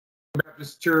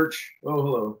Baptist Church. Oh,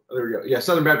 hello. Oh, there we go. Yeah,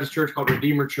 Southern Baptist Church called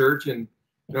Redeemer Church in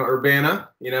Urbana.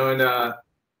 And I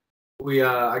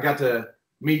got to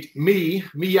meet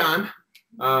Mian,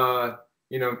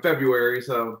 in February.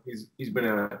 So he's been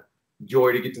a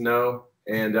joy to get to know.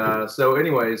 And so,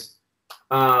 anyways,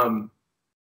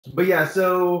 but yeah,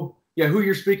 so yeah, who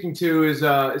you're speaking to is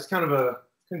kind of a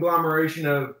conglomeration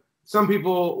of some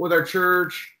people with our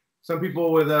church, some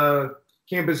people with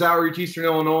Campus Outreach Eastern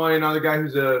Illinois, another guy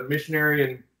who's a missionary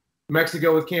in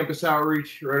Mexico with Campus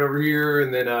Outreach right over here,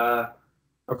 and then a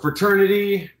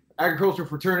fraternity, agricultural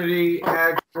fraternity,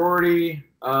 ag sorority,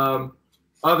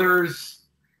 others.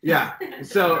 Yeah.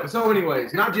 So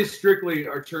anyways, not just strictly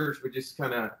our church, but just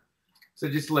kind of, so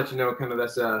just to let you know, kind of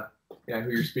that's who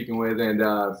you're speaking with. And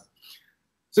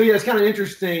so yeah, it's kind of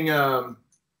interesting.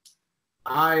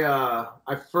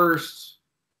 I first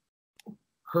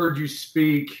heard you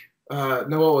speak. What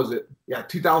was it? Yeah,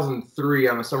 2003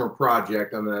 on a summer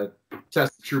project on the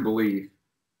Test of True Belief.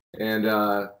 And it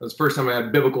was the first time I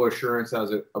had biblical assurance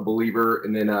as a believer.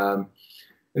 And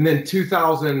then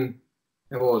 2000,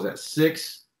 and what was that,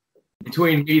 6?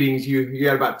 Between meetings, you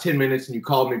had about 10 minutes and you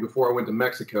called me before I went to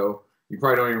Mexico. You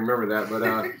probably don't even remember that, but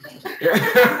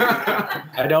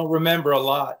I don't remember a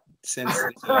lot since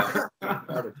the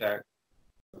heart attack.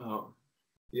 Oh,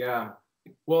 yeah.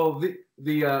 Well,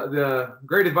 the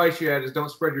great advice you had is don't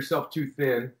spread yourself too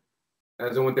thin,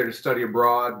 as I went there to study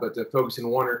abroad, but to focus on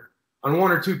one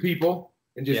or two people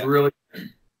and just really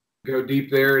go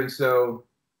deep there. And so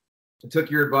I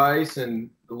took your advice, and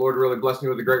the Lord really blessed me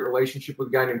with a great relationship with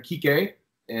a guy named Kike,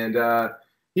 and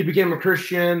he became a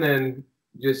Christian and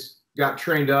just got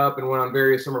trained up and went on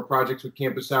various summer projects with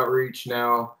Campus Outreach.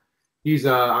 Now he's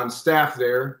on staff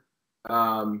there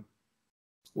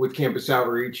with Campus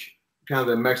Outreach, kind of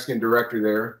the Mexican director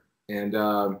there. And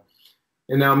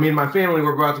now me and my family,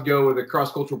 we're about to go with a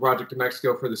cross-cultural project to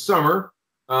Mexico for the summer.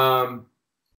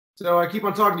 So I keep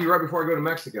on talking to you right before I go to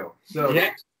Mexico. So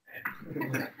yeah.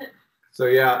 So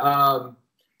yeah,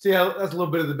 that's a little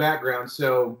bit of the background.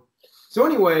 So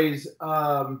anyways,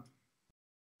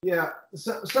 yeah,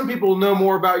 some people know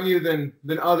more about you than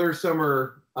others. Some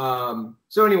are,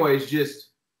 so anyways,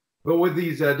 but with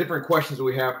these different questions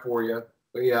we have for you,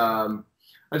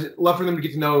 I just love for them to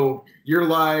get to know your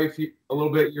life, a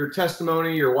little bit, your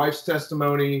testimony, your wife's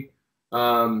testimony.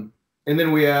 And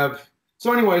then we have,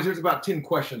 so anyways, there's about 10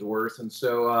 questions worth. And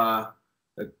so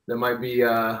that might be,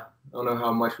 I don't know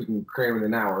how much we can cram in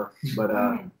an hour,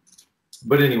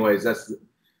 but anyways, that's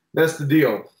the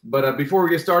deal. But before we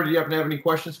get started, do you happen to have any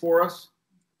questions for us?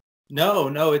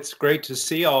 No, it's great to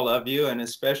see all of you, and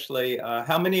especially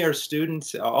how many are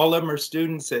students? All of them are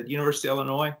students at University of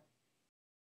Illinois?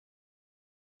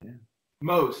 Yeah.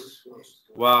 Most.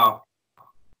 Wow.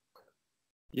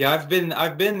 Yeah, I've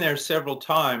been there several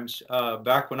times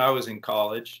back when I was in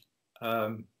college.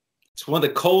 It's one of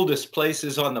the coldest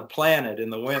places on the planet in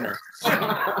the winter.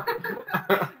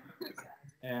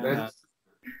 And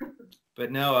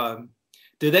but no,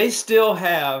 do they still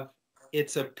have?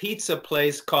 It's a pizza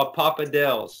place called Papa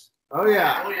Del's. Oh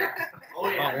yeah.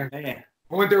 Oh man.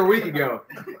 I went there a week ago.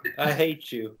 I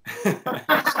hate you.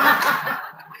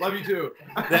 Love you too.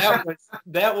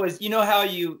 That was, you know how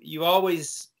you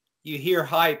always hear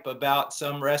hype about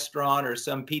some restaurant or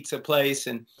some pizza place,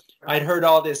 and I'd heard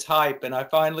all this hype, and I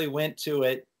finally went to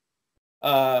it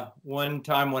one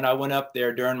time when I went up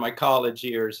there during my college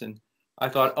years, and I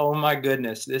thought, oh my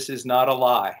goodness, this is not a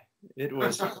lie. It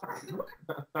was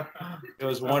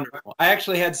wonderful. I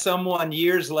actually had someone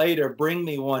years later bring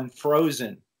me one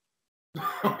frozen.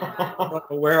 I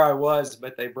don't know where I was,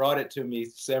 but they brought it to me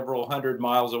several hundred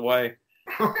miles away.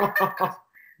 Oh,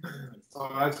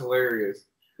 that's hilarious.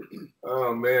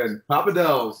 Oh man, Papa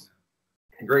Del's,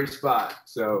 great spot.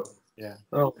 So yeah.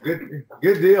 Oh, good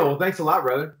deal. Well, thanks a lot,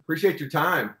 brother. Appreciate your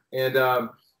time. And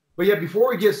but yeah, before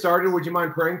we get started, would you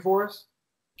mind praying for us?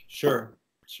 Sure.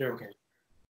 Okay.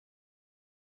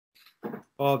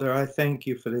 Father, I thank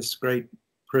you for this great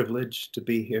privilege to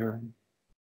be here, and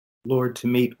Lord, to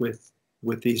meet with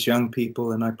these young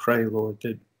people. And I pray, Lord,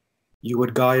 that you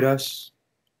would guide us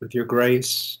with your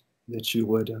grace, that you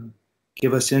would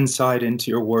give us insight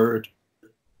into your word,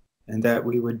 and that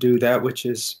we would do that which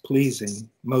is pleasing,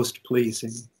 most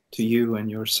pleasing to you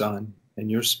and your Son and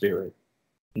your Spirit.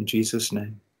 In Jesus'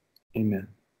 name, amen.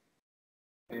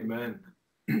 Amen.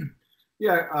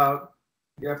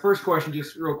 Yeah, first question,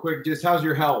 just real quick, just how's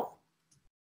your health?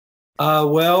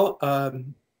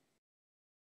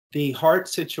 The heart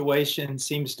situation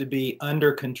seems to be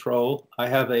under control. I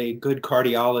have a good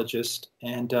cardiologist,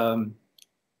 and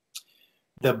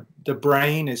the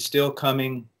brain is still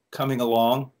coming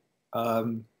along.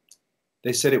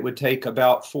 They said it would take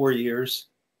about 4 years.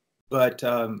 But,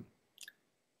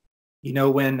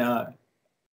 when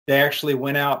they actually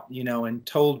went out, and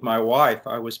told my wife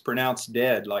I was pronounced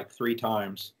dead like 3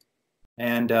 times.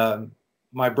 And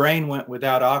my brain went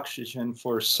without oxygen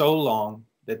for so long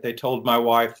that they told my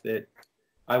wife that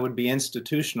I would be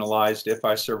institutionalized if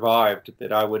I survived,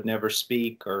 that I would never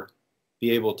speak or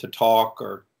be able to talk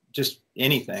or just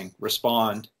anything,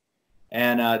 respond.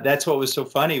 And that's what was so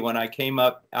funny when I came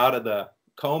up out of the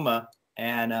coma,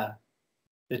 and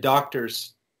the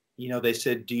doctors, they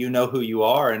said, "Do you know who you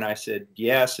are?" And I said,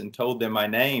 "Yes," and told them my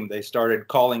name. They started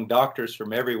calling doctors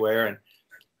from everywhere, and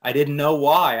I didn't know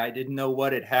why. I didn't know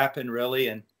what had happened really.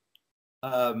 And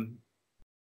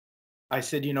I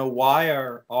said, "Why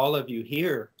are all of you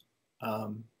here?"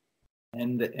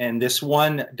 And this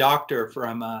one doctor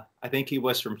from, I think he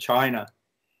was from China,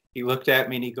 he looked at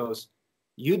me and he goes,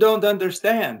 "You don't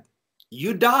understand.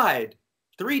 You died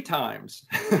 3 times."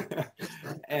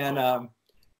 And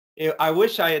I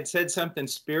wish I had said something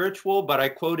spiritual, but I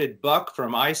quoted Buck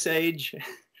from Ice Age.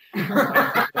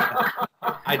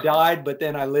 I died, but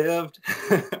then I lived.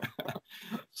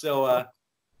 So,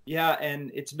 yeah,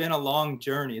 and it's been a long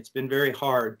journey. It's been very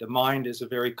hard. The mind is a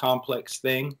very complex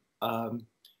thing.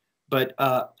 But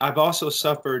I've also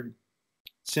suffered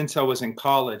since I was in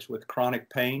college with chronic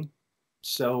pain.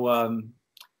 So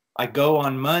I go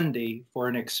on Monday for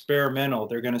an experimental.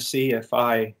 They're going to see if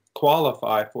I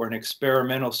qualify for an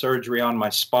experimental surgery on my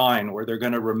spine, where they're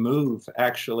going to remove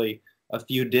actually a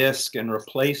few discs and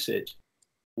replace it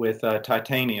with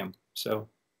titanium. So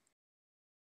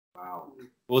wow,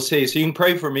 we'll see. So you can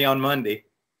pray for me on Monday.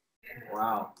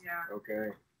 Wow. Yeah. Okay.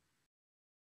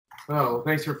 Oh, well,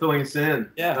 thanks for filling us in.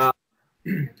 Yeah.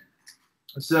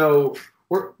 So,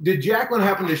 did Jacqueline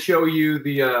happen to show you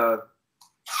the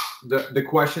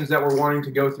questions that we're wanting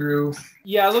to go through?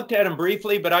 Yeah, I looked at them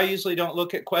briefly, but I usually don't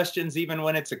look at questions even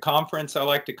when it's a conference. I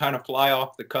like to kind of fly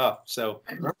off the cuff. So.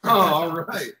 Oh, all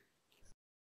right.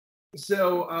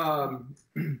 So,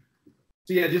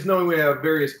 so yeah, just knowing we have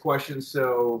various questions,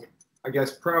 so I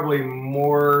guess probably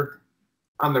more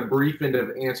on the brief end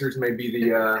of answers may be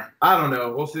the, I don't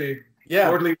know, we'll see. Yeah.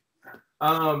 Lordly.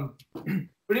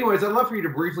 But anyways, I'd love for you to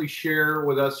briefly share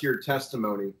with us your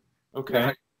testimony.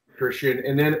 Okay. Christian,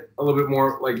 and then a little bit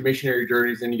more like missionary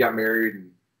journeys, then you got married,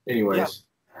 and anyways.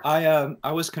 Yeah.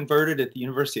 I was converted at the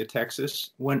University of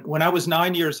Texas. When I was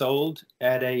 9 years old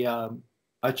at a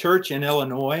church in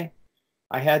Illinois,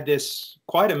 I had this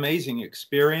quite amazing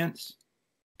experience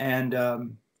and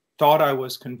thought I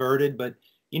was converted, but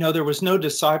there was no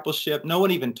discipleship. No one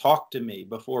even talked to me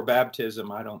before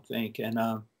baptism, I don't think. And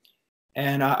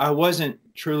I wasn't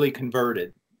truly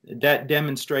converted. That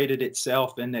demonstrated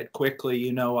itself in that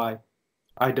quickly,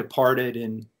 I departed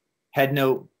and had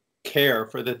no care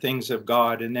for the things of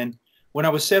God. And then when I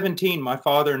was 17, my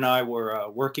father and I were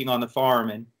working on the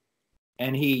farm,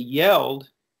 and he yelled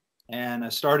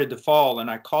and started to fall, and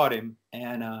I caught him,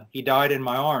 and he died in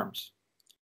my arms.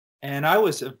 And I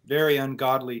was a very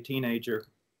ungodly teenager,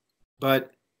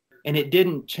 and it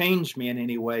didn't change me in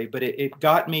any way, but it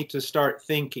got me to start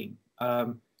thinking.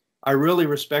 I really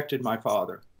respected my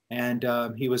father, and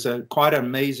he was quite an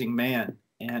amazing man.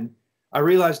 And I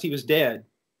realized he was dead,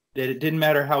 that it didn't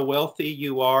matter how wealthy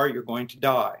you are, you're going to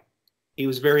die. He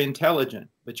was very intelligent,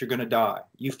 but you're going to die.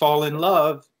 You fall in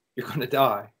love, you're going to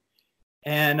die.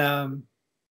 And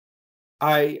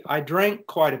I drank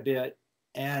quite a bit,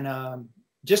 and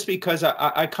just because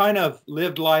I kind of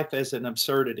lived life as an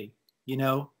absurdity,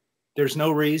 There's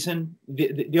no reason.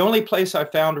 The only place I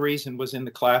found reason was in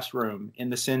the classroom, in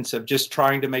the sense of just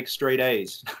trying to make straight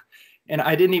A's. And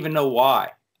I didn't even know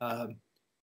why.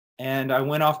 And I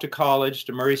went off to college,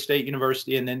 to Murray State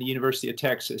University, and then the University of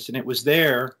Texas. And it was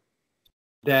there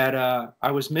that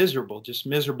I was miserable, just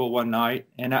miserable one night.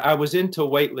 And I was into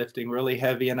weightlifting really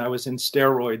heavy, and I was in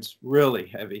steroids really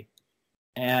heavy.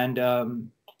 And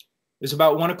it was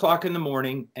about 1 o'clock in the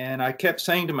morning, and I kept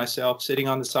saying to myself, sitting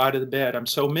on the side of the bed, I'm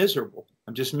so miserable.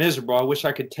 I'm just miserable. I wish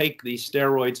I could take these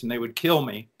steroids and they would kill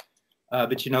me. But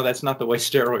that's not the way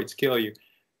steroids kill you.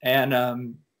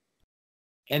 And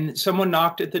someone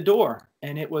knocked at the door,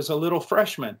 and it was a little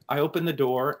freshman. I opened the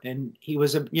door, and he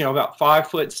was about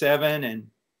 5'7" and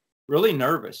really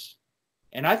nervous.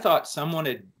 And I thought someone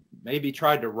had maybe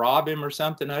tried to rob him or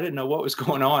something. I didn't know what was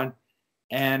going on.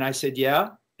 And I said, yeah.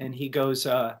 And he goes,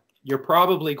 you're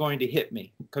probably going to hit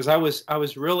me, because I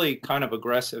was really kind of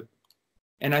aggressive.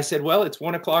 And I said, well, it's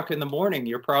 1 o'clock in the morning.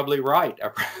 You're probably right.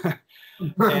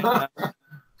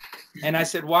 And I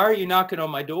said, why are you knocking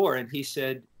on my door? And he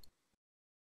said,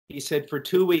 for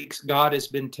 2 weeks, God has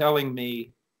been telling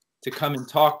me to come and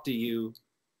talk to you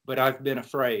but I've been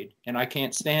afraid and I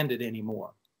can't stand it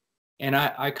anymore. And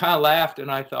I kind of laughed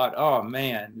and I thought, oh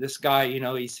man, this guy,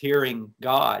 he's hearing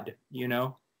God,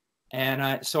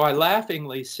 And so I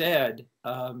laughingly said,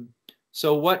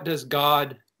 so what's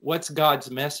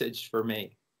God's message for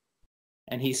me?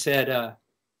 And he said,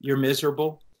 you're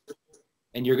miserable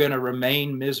and you're going to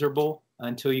remain miserable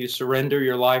until you surrender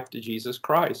your life to Jesus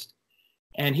Christ.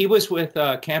 And he was with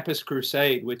Campus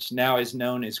Crusade, which now is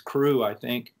known as Cru, I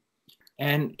think.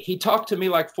 And he talked to me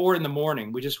like 4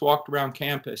 a.m. We just walked around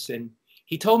campus and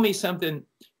he told me something.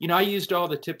 I used all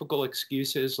the typical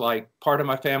excuses, like part of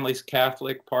my family's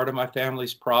Catholic, part of my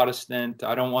family's Protestant.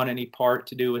 I don't want any part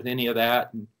to do with any of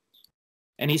that.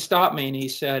 And he stopped me and he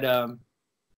said,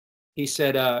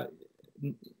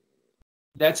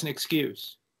 that's an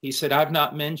excuse. He said, I've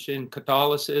not mentioned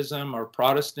Catholicism or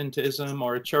Protestantism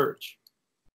or a church.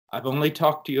 I've only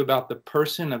talked to you about the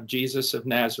person of Jesus of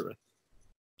Nazareth.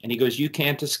 And he goes, you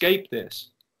can't escape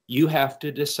this. You have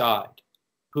to decide,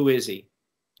 who is he?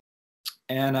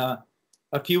 And a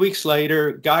few weeks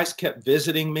later, guys kept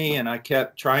visiting me and I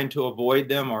kept trying to avoid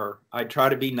them, or I'd try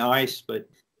to be nice.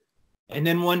 And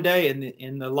then one day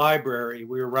in the library,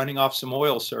 we were running off some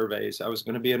oil surveys. I was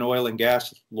going to be an oil and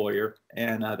gas lawyer,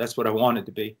 and that's what I wanted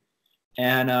to be.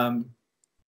 And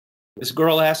this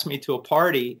girl asked me to a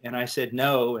party, and I said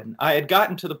no. And I had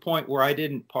gotten to the point where I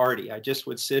didn't party. I just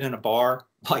would sit in a bar,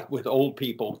 like with old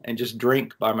people, and just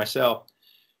drink by myself.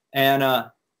 And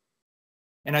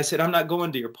I said, I'm not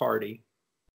going to your party.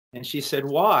 And she said,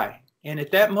 why? And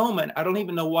at that moment, I don't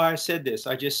even know why I said this.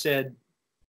 I just said,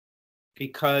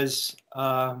 because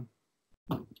I'm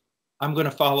going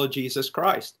to follow Jesus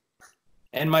Christ.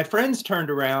 And my friends turned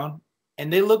around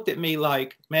and they looked at me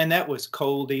like, man, that was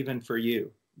cold even for you.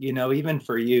 Even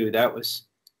for you, that was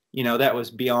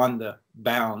beyond the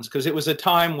bounds, because it was a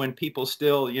time when people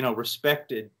still,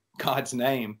 respected God's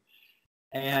name.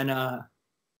 And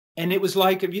it was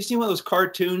like, have you seen one of those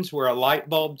cartoons where a light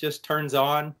bulb just turns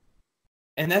on?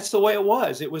 And that's the way it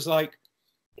was. It was like,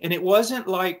 and it wasn't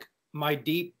like my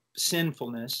deep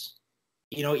sinfulness,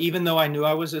 even though I knew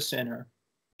I was a sinner.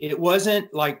 It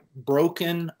wasn't like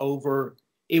broken over.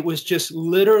 It was just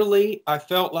literally, I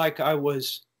felt like I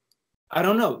was,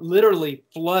 literally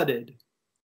flooded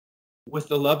with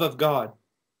the love of God,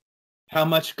 how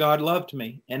much God loved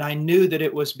me. And I knew that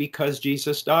it was because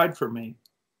Jesus died for me.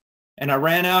 And I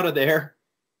ran out of there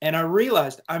and I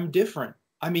realized I'm different.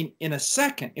 I mean, in a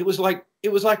second, it was like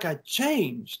I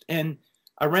changed. And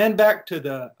I ran back to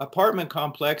the apartment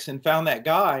complex and found that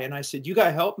guy. And I said, you got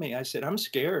to help me. I said, I'm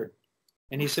scared.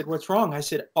 And he said, what's wrong? I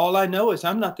said, all I know is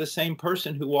I'm not the same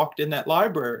person who walked in that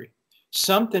library.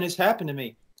 Something has happened to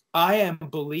me. I am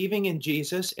believing in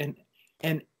Jesus, and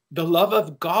the love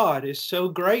of God is so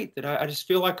great that I just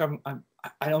feel like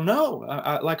I don't know,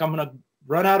 like I'm going to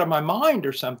run out of my mind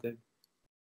or something.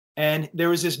 And there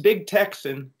was this big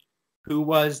Texan who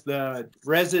was the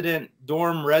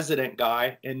dorm resident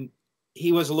guy, and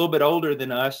he was a little bit older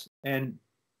than us, and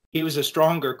he was a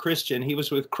stronger Christian. He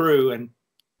was with Cru, and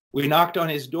we knocked on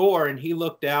his door, and he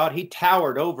looked out. He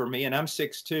towered over me, and I'm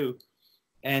 6'2",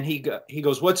 and he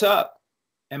goes, what's up?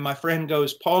 And my friend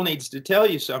goes, Paul needs to tell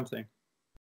you something.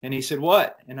 And he said,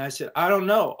 what? And I said, I don't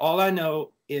know. All I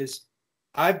know is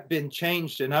I've been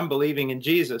changed and I'm believing in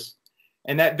Jesus.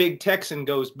 And that big Texan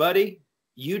goes, buddy,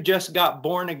 you just got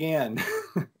born again.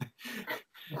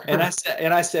 And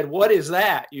I said, what is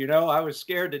that? I was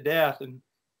scared to death.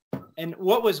 And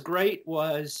what was great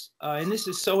was, and this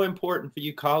is so important for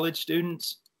you college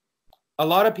students, a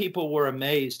lot of people were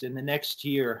amazed in the next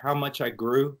year how much I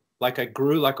grew. Like I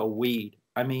grew like a weed.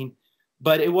 I mean,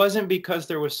 but it wasn't because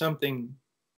there was something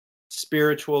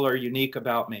spiritual or unique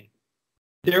about me.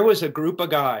 There was a group of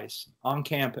guys on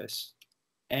campus,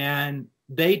 and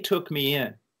they took me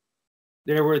in.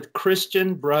 There were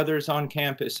Christian brothers on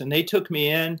campus, and they took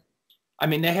me in. I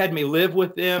mean, they had me live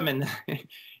with them and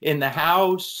in the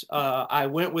house. I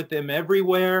went with them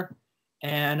everywhere,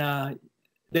 and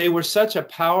they were such a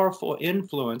powerful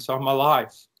influence on my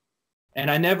life. And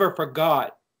I never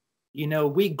forgot,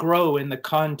 we grow in the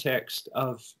context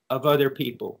of other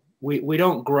people. We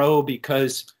don't grow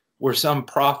because we're some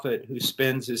prophet who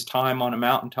spends his time on a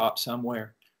mountaintop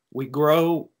somewhere. We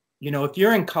grow, if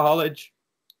you're in college,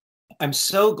 I'm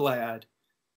so glad.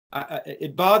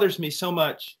 It bothers me so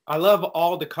much. I love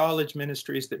all the college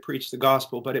ministries that preach the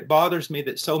gospel, but it bothers me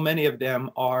that so many of them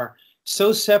are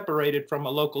so separated from a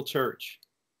local church.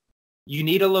 You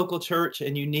need a local church,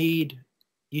 and you need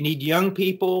young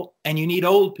people and you need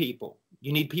old people.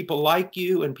 You need people like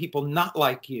you and people not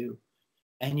like you.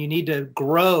 And you need to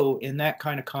grow in that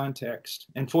kind of context.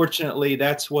 And fortunately,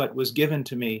 that's what was given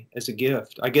to me as a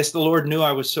gift. I guess the Lord knew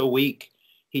I was so weak.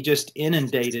 He just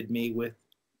inundated me with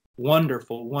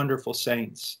wonderful, wonderful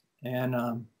saints.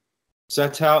 And so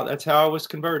that's how I was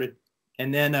converted.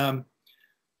 And then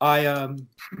I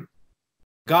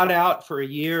got out for a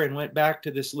year and went back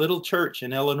to this little church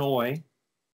in Illinois.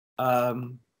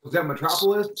 Was that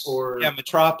Metropolis or? Yeah,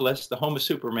 Metropolis, the home of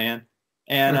Superman.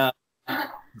 And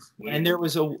and there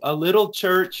was a little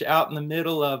church out in the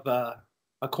middle of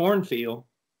a cornfield.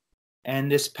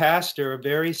 And this pastor, a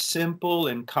very simple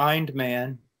and kind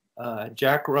man,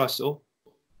 Jack Russell,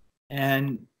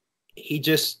 and he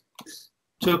just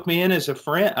took me in as a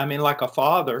friend, I mean, like a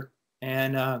father.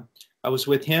 And I was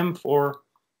with him for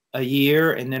a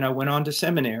year, and then I went on to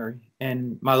seminary.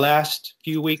 And my last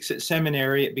few weeks at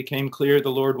seminary, it became clear the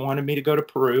Lord wanted me to go to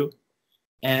Peru.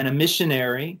 And a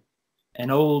missionary, an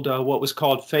old, what was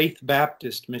called Faith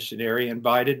Baptist missionary,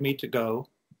 invited me to go.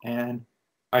 And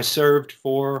I served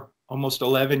for almost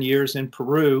 11 years in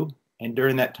Peru. And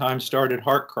during that time started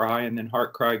HeartCry, and then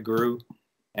HeartCry grew.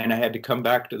 And I had to come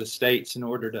back to the States in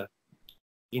order to,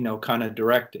 kind of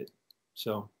direct it.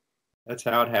 So that's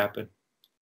how it happened.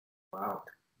 Wow.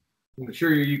 I'm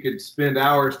sure you could spend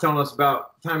hours telling us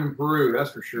about time in Peru,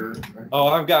 that's for sure. Oh,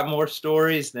 I've got more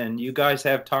stories than you guys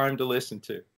have time to listen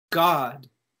to. God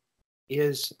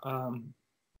is,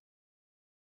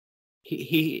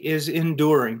 he is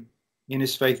enduring in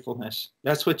his faithfulness.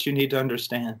 That's what you need to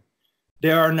understand.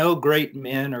 There are no great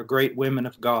men or great women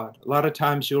of God. A lot of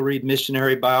times you'll read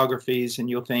missionary biographies and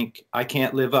you'll think, I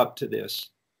can't live up to this.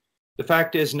 The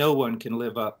fact is, no one can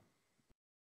live up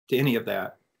to any of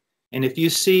that. And if you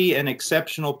see an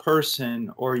exceptional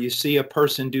person, or you see a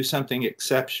person do something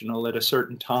exceptional at a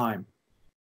certain time,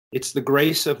 it's the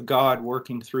grace of God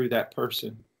working through that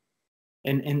person.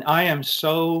 And I am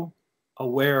so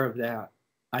aware of that.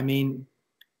 I mean,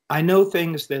 I know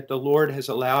things that the Lord has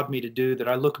allowed me to do that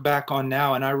I look back on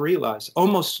now and I realize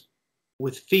almost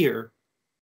with fear,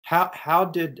 how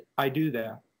did I do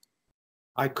that?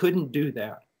 I couldn't do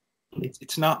that.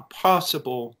 It's not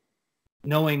possible,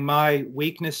 knowing my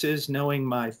weaknesses, knowing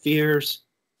my fears.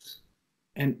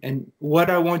 And what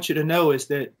I want you to know is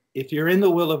that if you're in the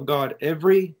will of God,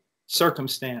 every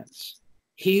circumstance,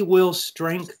 he will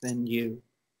strengthen you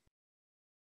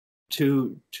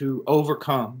to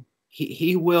overcome.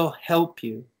 He will help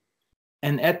you.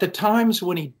 And at the times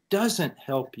when he doesn't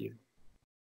help you,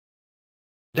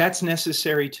 that's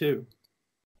necessary too.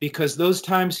 Because those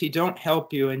times he don't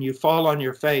help you and you fall on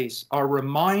your face are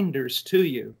reminders to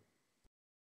you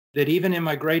that even in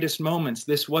my greatest moments,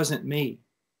 this wasn't me.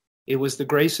 It was the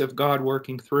grace of God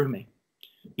working through me.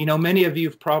 Many of you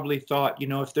have probably thought,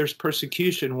 if there's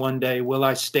persecution one day, will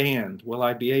I stand? Will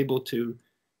I be able to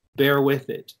bear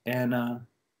with it? And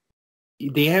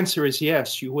the answer is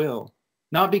yes, you will.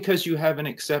 Not because you have an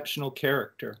exceptional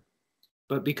character,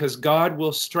 but because God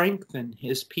will strengthen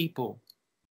his people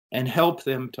and help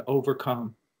them to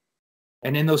overcome.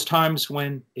 And in those times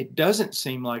when it doesn't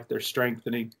seem like they're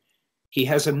strengthening, he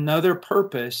has another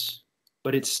purpose,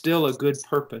 but it's still a good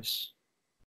purpose.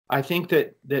 I think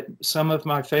that some of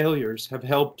my failures have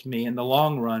helped me in the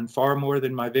long run far more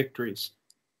than my victories.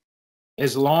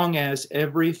 As long as in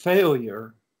every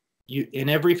failure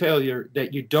that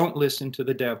you don't listen to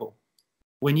the devil.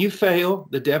 When you fail,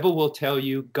 the devil will tell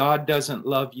you, God doesn't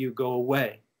love you, go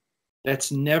away.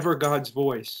 That's never God's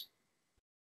voice.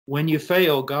 When you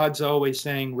fail, God's always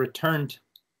saying, return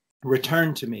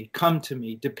to me, come to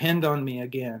me, depend on me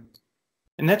again.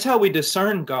 And that's how we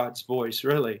discern God's voice,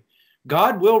 really.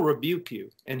 God will rebuke you,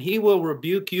 and he will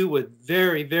rebuke you with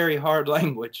very, very hard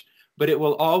language, but it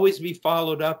will always be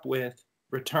followed up with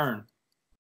return.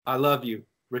 I love you,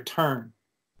 return.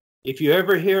 If you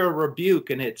ever hear a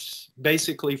rebuke and it's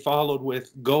basically followed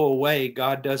with go away,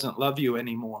 God doesn't love you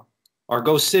anymore, or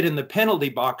go sit in the penalty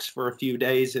box for a few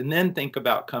days and then think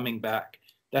about coming back,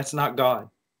 that's not God.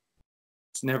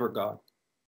 It's never God.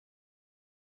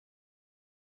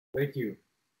 Thank you.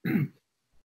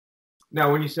 Now,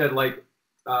 when you said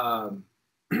yeah,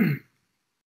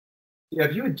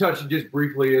 if you would touch just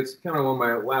briefly, it's kind of one of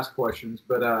my last questions,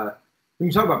 but when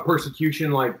you talk about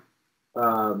persecution,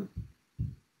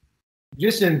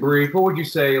 just in brief, what would you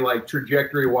say,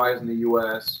 trajectory-wise in the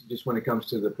U.S., just when it comes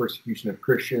to the persecution of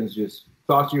Christians, just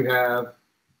thoughts you have?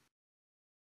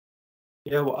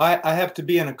 Yeah, well, I have to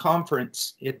be in a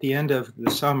conference at the end of the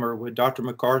summer with Dr.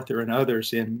 MacArthur and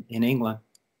others in England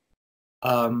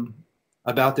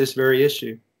about this very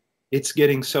issue. It's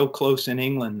getting so close in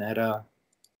England that,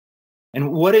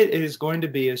 and what it is going to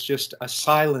be is just a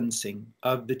silencing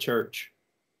of the church.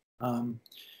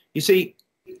 You see,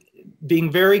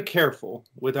 being very careful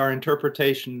with our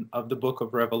interpretation of the book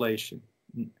of Revelation.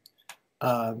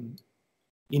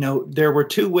 You know, there were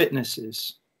two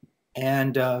witnesses,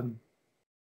 and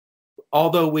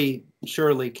although we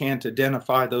surely can't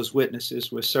identify those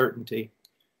witnesses with certainty,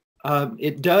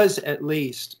 it does at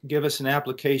least give us an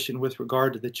application with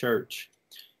regard to the church.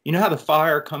 You know how the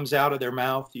fire comes out of their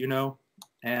mouth, you know?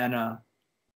 And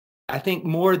I think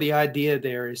more the idea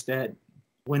there is that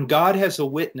when God has a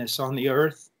witness on the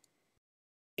earth,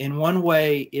 in one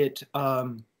way it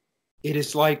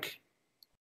is like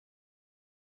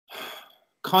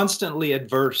constantly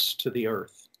adverse to the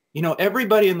earth. You know,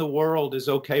 everybody in the world is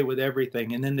okay with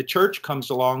everything, and then the church comes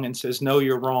along and says, no,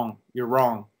 you're wrong, you're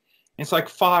wrong. It's like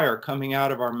fire coming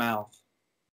out of our mouth.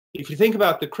 If you think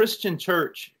about, the Christian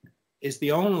church is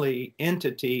the only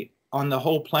entity on the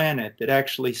whole planet that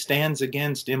actually stands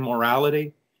against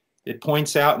immorality. It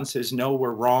points out and says, no,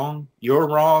 we're wrong, you're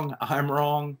wrong, I'm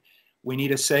wrong, we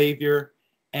need a savior.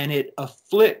 And it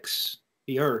afflicts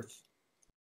the earth.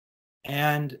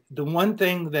 And the one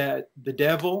thing that the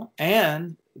devil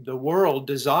and the world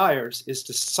desires is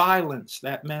to silence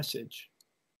that message.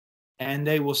 And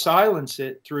they will silence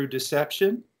it through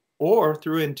deception or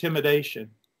through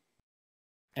intimidation.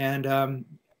 And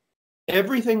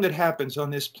everything that happens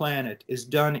on this planet is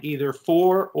done either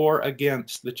for or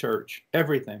against the church.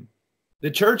 Everything. The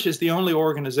church is the only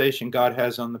organization God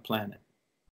has on the planet.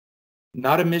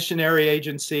 Not a missionary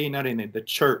agency, not anything. The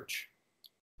church.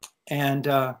 And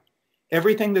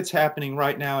everything that's happening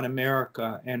right now in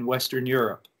America and Western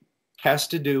Europe has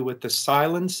to do with the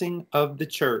silencing of the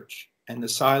church and the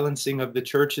silencing of the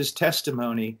church's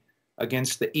testimony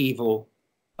against the evil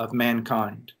of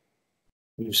mankind,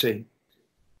 you see.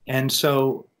 And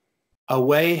so a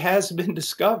way has been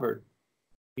discovered,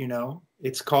 you know.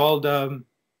 It's called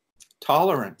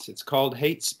tolerance. It's called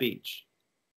hate speech.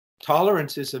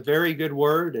 Tolerance is a very good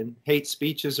word, and hate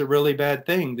speech is a really bad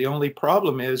thing. The only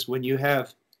problem is when you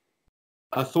have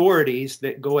authorities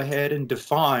that go ahead and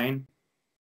define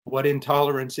what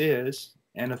intolerance is,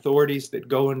 and authorities that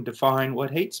go and define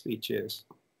what hate speech is.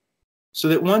 So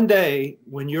that one day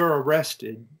when you're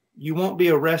arrested, you won't be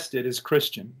arrested as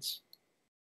Christians.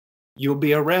 You'll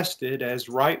be arrested as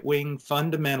right-wing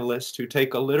fundamentalists who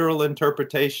take a literal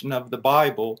interpretation of the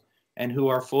Bible and who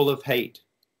are full of hate.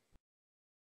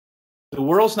 The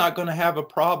world's not going to have a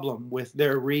problem with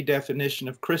their redefinition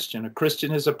of Christian. A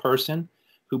Christian is a person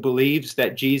who believes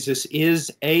that Jesus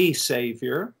is a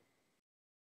savior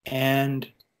and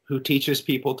who teaches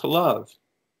people to love.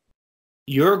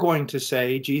 You're going to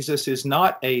say Jesus is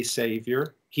not a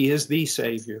savior, he is the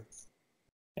savior.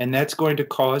 And that's going to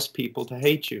cause people to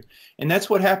hate you. And that's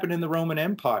what happened in the Roman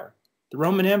Empire. The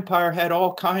Roman Empire had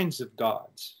all kinds of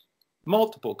gods,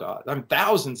 multiple gods,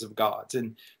 thousands of gods.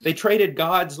 And they traded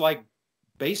gods like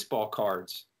baseball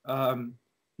cards.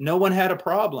 No one had a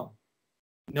problem.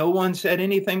 No one said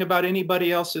anything about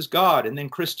anybody else's God. And then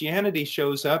Christianity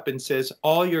shows up and says,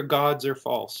 all your gods are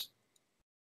false.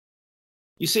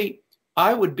 You see,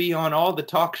 I would be on all the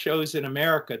talk shows in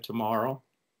America tomorrow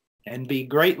and be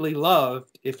greatly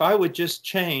loved if I would just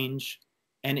change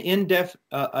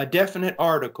a definite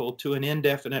article to an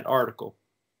indefinite article.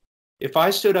 If I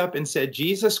stood up and said,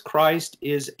 Jesus Christ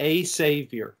is a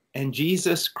savior, and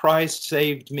Jesus Christ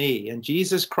saved me, and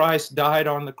Jesus Christ died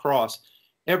on the cross,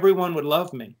 everyone would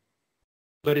love me.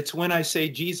 But it's when I say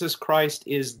Jesus Christ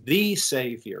is the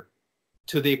savior,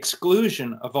 to the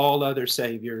exclusion of all other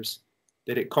saviors,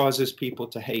 that it causes people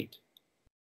to hate.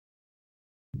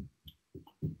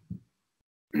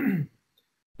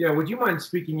 Yeah, would you mind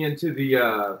speaking into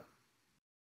the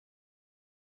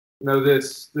no,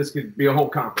 this could be a whole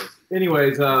conference.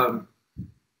 Anyways,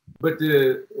 but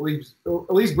to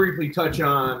at least briefly touch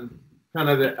on kind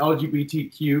of the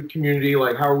LGBTQ community,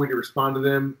 like how are we to respond to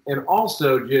them, and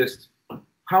also just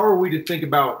how are we to think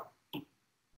about,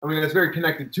 I mean, that's very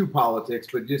connected to politics,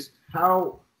 but just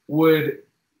how would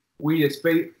we as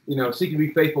seeking to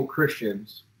be faithful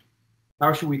Christians,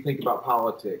 how should we think about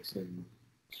politics? And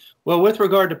well, with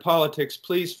regard to politics,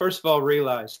 please first of all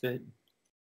realize that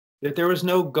there was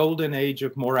no golden age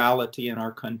of morality in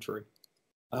our country.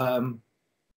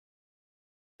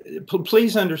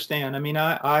 Please understand. I mean,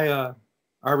 I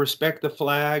respect the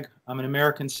flag. I'm an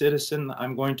American citizen.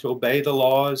 I'm going to obey the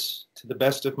laws to the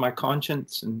best of my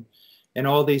conscience and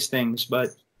all these things.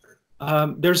 But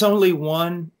there's only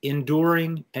one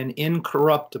enduring and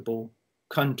incorruptible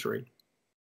country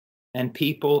and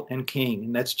people and king,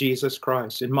 and that's Jesus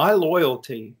Christ. And my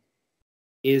loyalty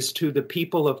is to the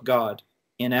people of God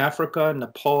in Africa,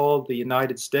 Nepal, the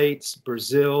United States,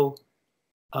 Brazil,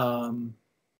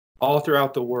 all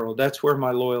throughout the world. That's where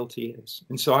my loyalty is.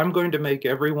 And so I'm going to make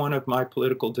every one of my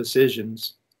political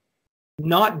decisions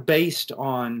not based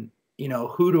on,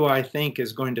 who do I think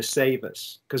is going to save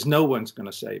us? Because no one's going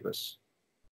to save us.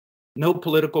 No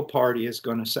political party is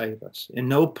going to save us. And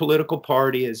no political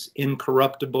party is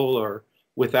incorruptible or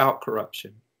without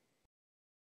corruption.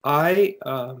 I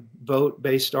vote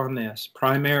based on this,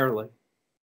 primarily.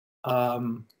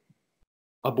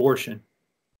 Abortion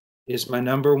is my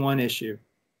number one issue.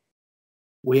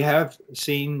 We have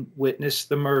witnessed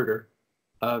the murder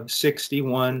of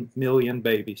 61 million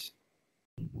babies.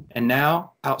 And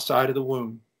now outside of the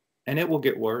womb. And it will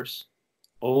get worse.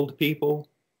 Old people.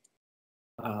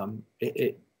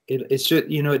 It's just,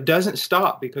 it doesn't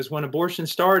stop, because when abortion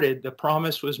started, the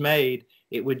promise was made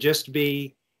it would just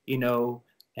be,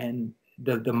 and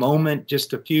the moment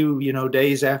just a few,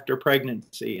 days after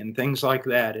pregnancy and things like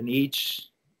that. And each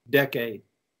decade,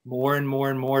 more and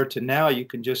more and more, to now you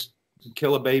can just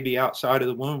kill a baby outside of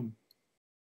the womb.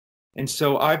 And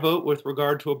so I vote with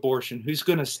regard to abortion. Who's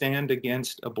going to stand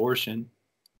against abortion?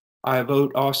 I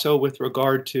vote also with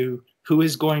regard to who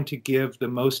is going to give the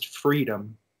most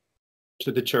freedom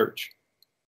to the church.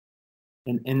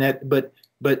 And that, but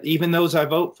even those I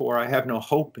vote for, I have no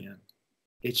hope in.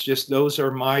 It's just those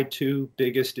are my two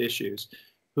biggest issues.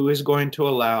 Who is going to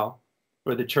allow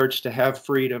for the church to have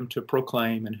freedom to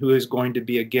proclaim, and who is going to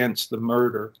be against the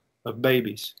murder of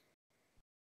babies?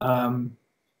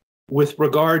 With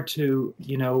regard to,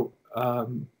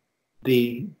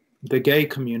 the gay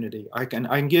community, I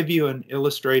can give you an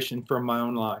illustration from my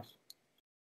own life.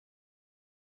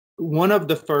 One of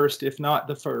the first, if not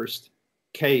the first,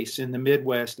 case in the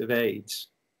Midwest of AIDS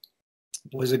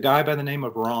was a guy by the name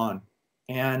of Ron.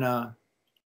 And I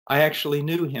actually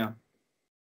knew him.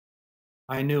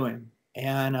 I knew him.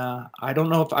 And I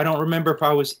don't remember if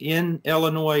I was in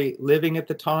Illinois living at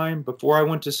the time before I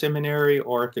went to seminary,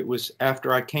 or if it was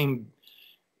after I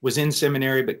was in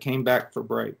seminary but came back for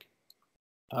break.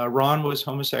 Ron was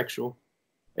homosexual.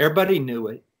 Everybody knew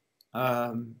it,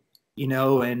 and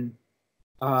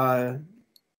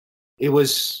it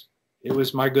was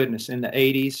my goodness, in the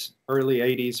 80s, early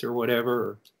 80s or whatever,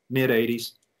 or mid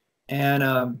 80s. And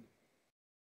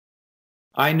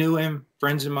I knew him,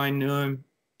 friends of mine knew him.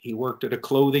 He worked at a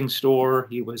clothing store.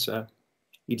 You'd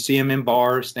see him in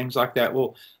bars, things like that.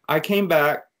 Well, I came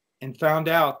back and found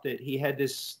out that he had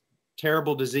this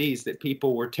terrible disease that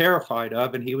people were terrified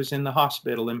of, and he was in the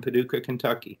hospital in Paducah,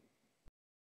 Kentucky.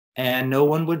 And no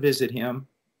one would visit him,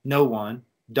 no one.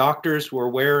 Doctors were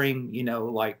wearing,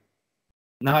 like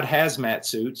not hazmat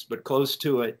suits, but close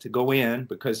to it to go in,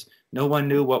 because no one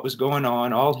knew what was going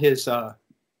on. All his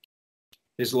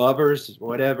lovers,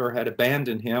 whatever, had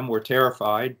abandoned him, were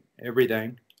terrified,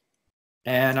 everything.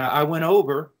 And I went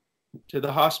over to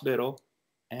the hospital,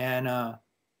 and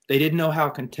they didn't know how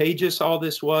contagious all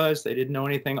this was. They didn't know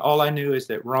anything. All I knew is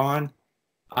that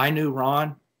I knew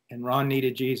Ron, and Ron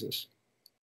needed Jesus.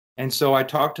 And so I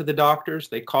talked to the doctors.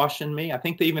 They cautioned me. I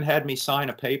think they even had me sign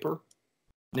a paper.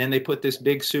 And then they put this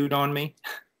big suit on me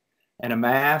and a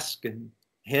mask and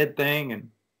head thing. And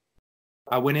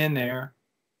I went in there,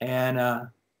 and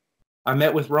I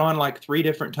met with Ron like 3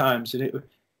 different times. And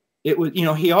it was,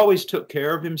 he always took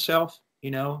care of himself.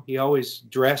 He always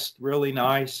dressed really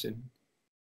nice and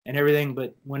everything.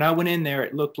 But when I went in there,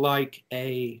 it looked like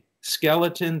a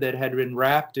skeleton that had been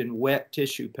wrapped in wet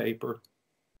tissue paper,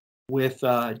 with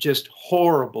just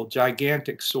horrible,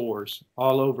 gigantic sores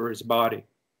all over his body.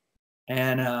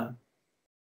 And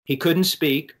he couldn't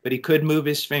speak, but he could move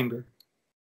his finger.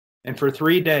 And for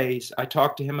 3 days, I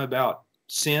talked to him about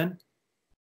sin,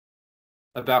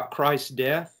 about Christ's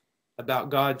death, about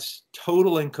God's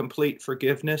total and complete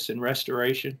forgiveness and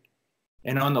restoration.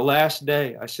 And on the last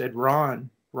day, I said, Ron,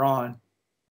 where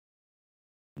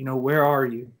are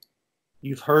you?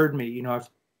 You've heard me. I've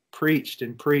preached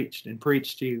and preached and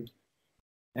preached to you.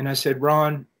 And I said,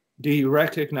 Ron, do you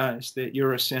recognize that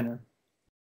you're a sinner?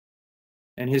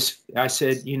 And I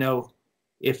said,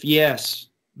 if yes,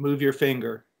 move your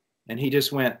finger. And he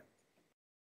just went.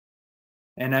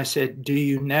 And I said, do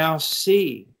you now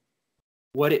see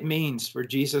what it means for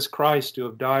Jesus Christ to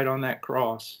have died on that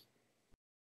cross?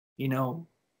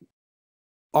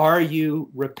 Are you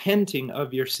repenting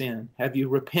of your sin? Have you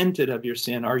repented of your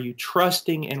sin? Are you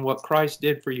trusting in what Christ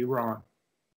did for you, Ron?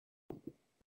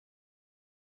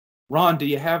 Ron, do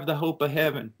you have the hope of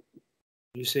heaven?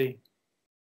 You see,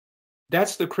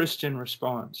 that's the Christian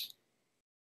response.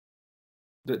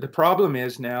 The problem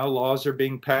is now laws are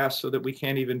being passed so that we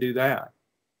can't even do that.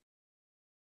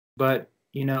 But,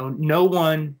 no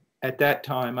one at that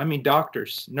time,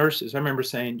 doctors, nurses, I remember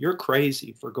saying, you're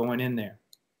crazy for going in there.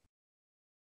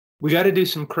 We got to do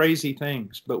some crazy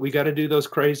things, but we got to do those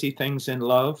crazy things in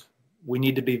love. We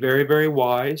need to be very, very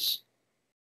wise.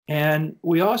 And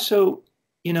we also,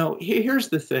 here's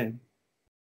the thing.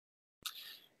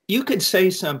 You could say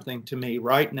something to me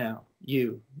right now,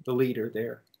 you, the leader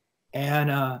there,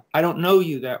 and I don't know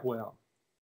you that well.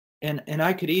 And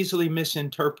I could easily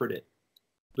misinterpret it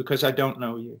because I don't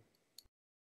know you.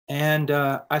 And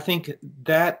I think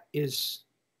that is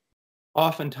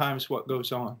oftentimes what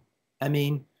goes on. I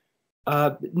mean,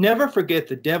 never forget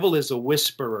the devil is a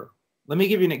whisperer. Let me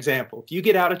give you an example. If you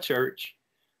get out of church,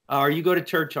 or you go to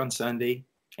church on Sunday,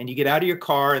 and you get out of your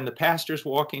car and the pastor's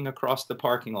walking across the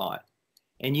parking lot,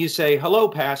 and you say, "Hello,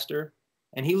 pastor,"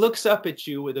 and he looks up at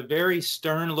you with a very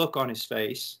stern look on his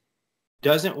face,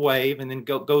 doesn't wave, and then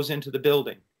goes into the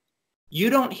building. You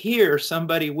don't hear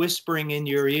somebody whispering in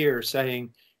your ear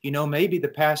saying, maybe the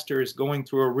pastor is going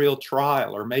through a real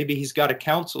trial, or maybe he's got to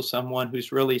counsel someone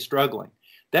who's really struggling.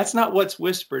 That's not what's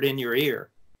whispered in your ear.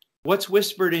 What's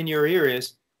whispered in your ear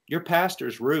is, your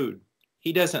pastor's rude.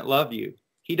 He doesn't love you.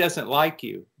 He doesn't like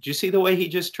you. Do you see the way he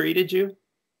just treated you?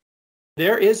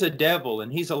 There is a devil,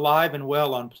 and he's alive and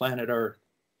well on planet Earth.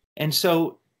 And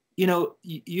so, you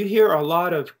hear a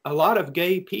lot of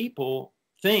gay people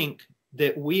think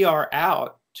that we are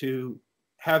out to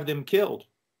have them killed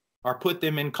or put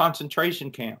them in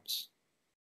concentration camps.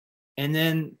 And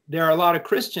then there are a lot of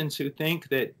Christians who think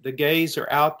that the gays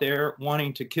are out there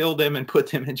wanting to kill them and put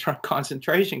them in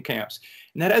concentration camps.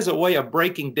 And that has a way of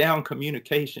breaking down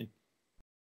communication.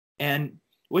 And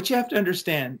what you have to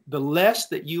understand, the less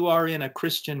that you are in a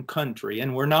Christian country,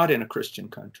 and we're not in a Christian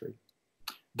country,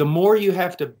 the more you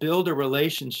have to build a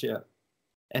relationship,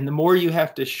 and the more you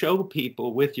have to show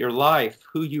people with your life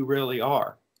who you really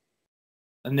are.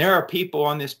 And there are people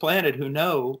on this planet who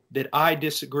know that I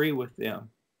disagree with them,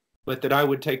 but that I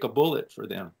would take a bullet for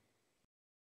them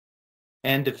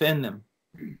and defend them.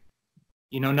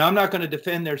 Now I'm not going to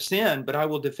defend their sin, but I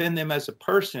will defend them as a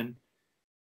person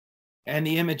and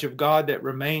the image of God that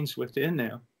remains within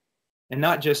them. And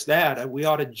not just that, we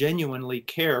ought to genuinely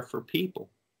care for people.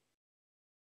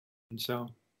 And so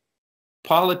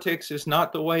politics is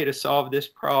not the way to solve this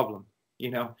problem.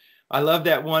 I love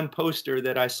that one poster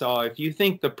that I saw. If you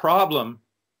think the problem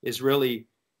is really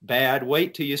bad,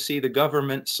 wait till you see the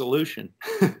government solution.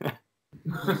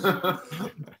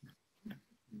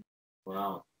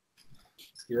 Wow.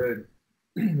 That's good.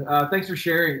 Thanks for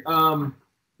sharing.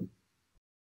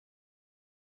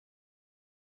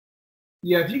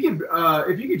 Yeah, if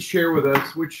you could share with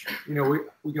us, which we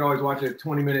can always watch a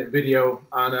 20-minute video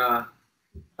on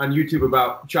YouTube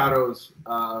about Chado's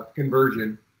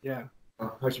conversion. Yeah,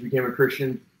 how she became a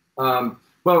Christian. But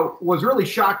what was really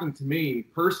shocking to me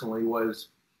personally was,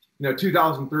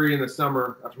 2003 in the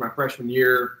summer after my freshman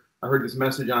year, I heard this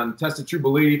message on tested true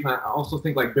belief. I also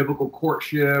think like biblical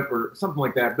courtship or something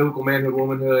like that, biblical manhood,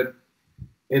 womanhood.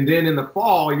 And then in the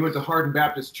fall, you went to Hardin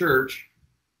Baptist Church,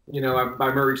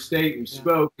 by Murray State, and you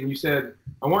spoke, and you said,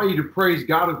 "I want you to praise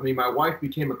God with me. My wife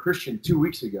became a Christian 2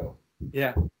 weeks ago."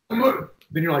 Yeah.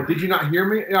 Then you're like, "Did you not hear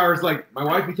me?" I was like, "My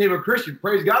wife became a Christian.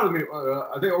 Praise God with me."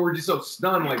 I think we're just so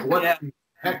stunned. Like, what the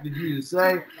heck did you just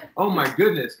say? Oh my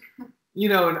goodness.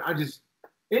 And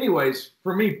anyways,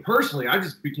 for me personally, I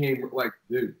just became like,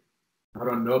 dude, I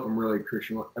don't know if I'm really a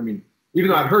Christian. I mean, even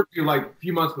though I'd heard you like a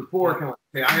few months before, kind of like,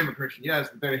 "Hey, I am a Christian," yes,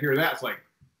 but then I hear that, it's like,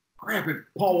 crap, if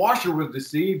Paul Washer was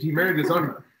deceived, he married his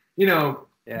own, Yeah.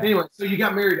 Anyway, so you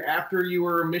got married after you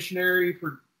were a missionary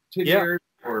for 10 years?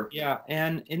 Or? Yeah,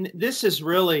 and this is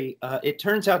really, it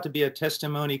turns out to be a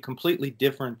testimony completely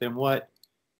different than what,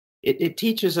 it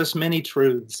teaches us many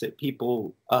truths that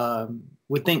people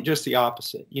would think just the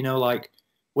opposite.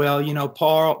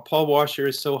 Paul Washer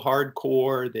is so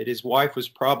hardcore that his wife was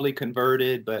probably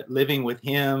converted, but living with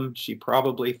him, she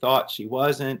probably thought she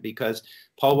wasn't, because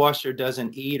Paul Washer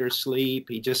doesn't eat or sleep.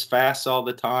 He just fasts all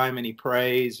the time, and he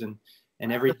prays and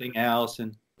everything else.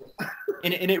 And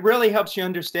it really helps you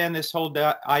understand this whole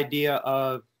idea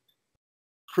of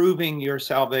proving your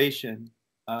salvation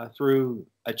through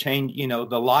a change,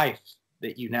 the life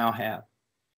that you now have.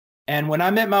 And when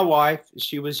I met my wife,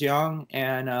 she was young,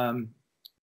 and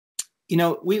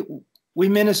we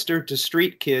ministered to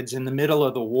street kids in the middle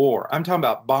of the war. I'm talking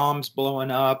about bombs blowing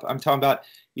up. I'm talking about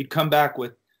you'd come back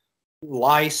with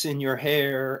lice in your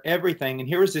hair, everything. And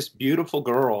here was this beautiful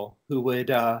girl who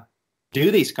would do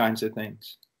these kinds of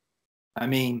things. I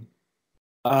mean,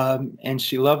 and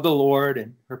she loved the Lord,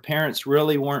 and her parents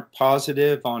really weren't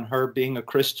positive on her being a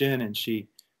Christian. And she,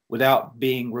 without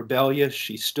being rebellious,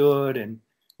 she stood and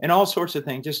all sorts of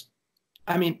things. Just,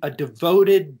 I mean, a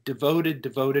devoted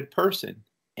person.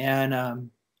 And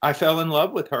I fell in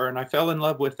love with her, and I fell in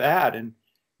love with that. And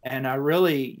And I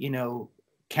really,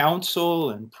 counsel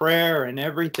and prayer and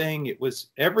everything,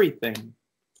 everything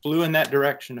flew in that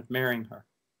direction of marrying her.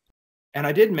 And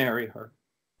I did marry her.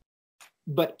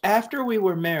 But after we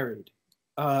were married,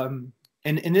 and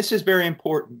this is very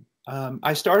important,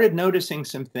 I started noticing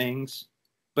some things,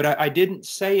 but I didn't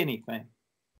say anything,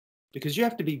 because you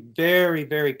have to be very,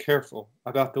 very careful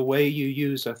about the way you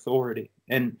use authority.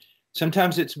 And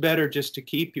sometimes it's better just to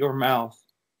keep your mouth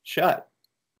shut.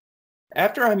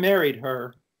 After I married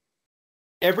her,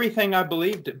 everything I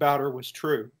believed about her was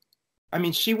true. I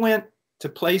mean, she went to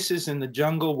places in the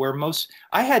jungle where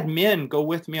I had men go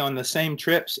with me on the same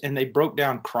trips, and they broke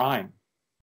down crying.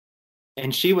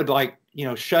 And she would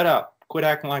shut up, quit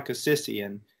acting like a sissy.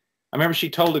 And I remember she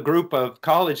told a group of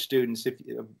college students,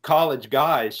 college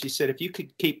guys, she said, if you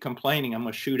could keep complaining, I'm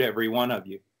going to shoot every one of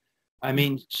you. I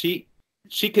mean, she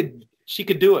could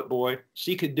do it, boy.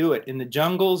 She could do it in the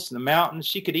jungles, the mountains.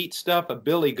 She could eat stuff a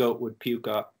billy goat would puke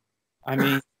up. I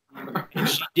mean, and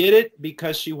she did it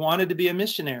because she wanted to be a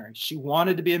missionary. She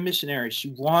wanted to be a missionary. She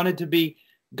wanted to be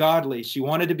godly. She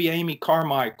wanted to be Amy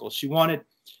Carmichael.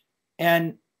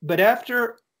 But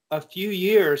after a few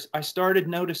years, I started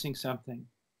noticing something.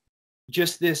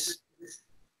 Just this,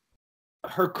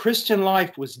 her Christian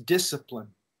life was discipline.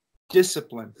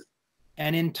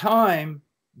 And in time,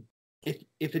 if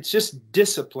it's just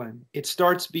discipline, it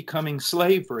starts becoming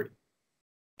slavery.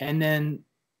 And then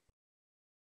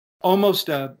almost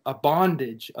a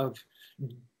bondage of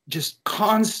just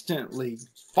constantly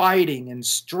fighting and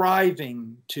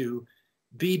striving to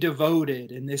be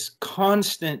devoted, and this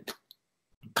constant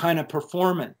kind of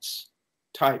performance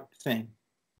type thing.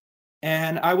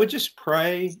 And I would just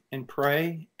pray and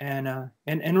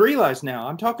realize now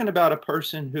I'm talking about a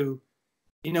person who,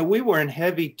 we were in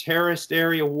heavy terrorist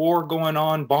area, war going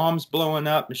on, bombs blowing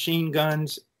up, machine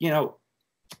guns,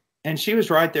 and she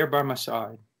was right there by my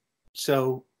side.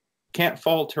 So can't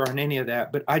fault her on any of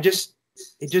that. But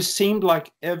it just seemed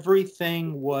like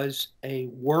everything was a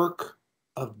work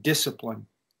of discipline,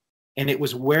 and it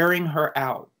was wearing her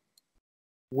out.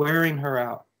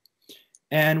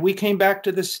 And we came back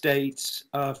to the States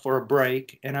for a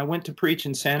break, and I went to preach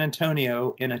in San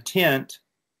Antonio in a tent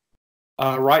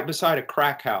right beside a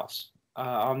crack house.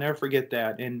 I'll never forget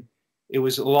that. And it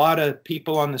was a lot of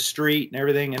people on the street and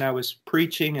everything, and I was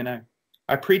preaching, and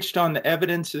I preached on the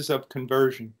evidences of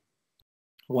conversion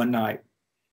one night.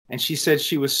 And she said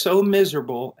she was so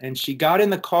miserable, and she got in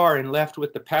the car and left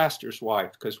with the pastor's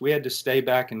wife, because we had to stay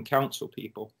back and counsel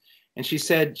people. And she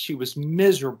said she was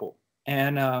miserable.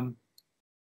 And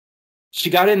she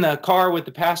got in the car with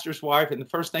the pastor's wife, and the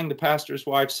first thing the pastor's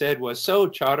wife said was, "So,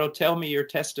 Chato, tell me your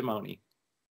testimony."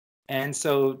 And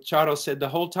so Chato said, the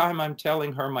whole time I'm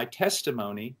telling her my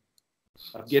testimony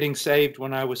of getting saved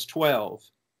when I was 12,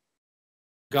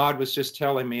 God was just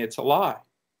telling me it's a lie.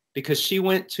 Because she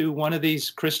went to one of these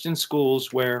Christian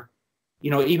schools where,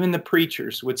 even the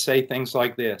preachers would say things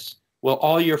like this: well,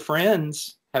 all your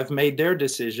friends have made their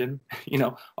decision.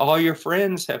 All your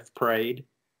friends have prayed.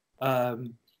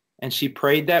 And she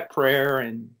prayed that prayer,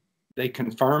 and they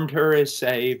confirmed her as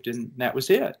saved, and that was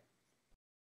it.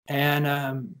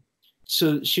 And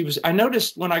so I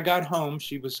noticed when I got home,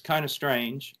 she was kind of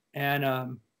strange.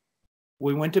 And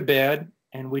we went to bed,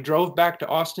 and we drove back to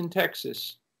Austin,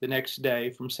 Texas the next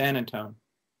day from San Antonio.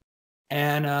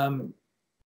 And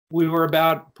we were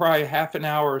about probably half an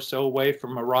hour or so away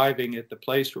from arriving at the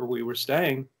place where we were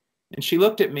staying. And she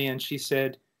looked at me and she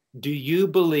said, "Do you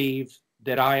believe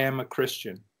that I am a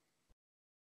Christian?"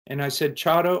 And I said,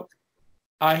 "Chato,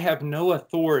 I have no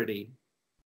authority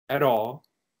at all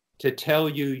to tell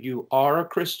you you are a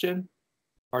Christian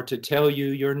or to tell you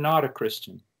you're not a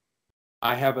Christian.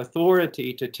 I have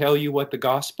authority to tell you what the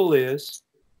gospel is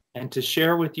and to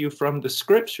share with you from the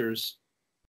scriptures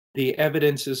the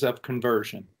evidences of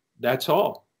conversion. That's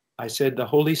all." I said, "The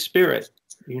Holy Spirit,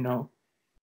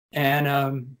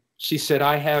 And she said,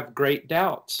 "I have great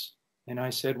doubts." And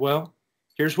I said, "Well,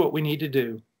 here's what we need to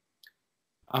do.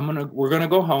 We're going to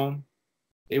go home."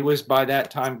 It was by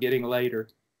that time getting later.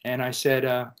 And I said,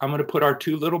 "I'm going to put our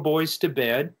 2 little boys to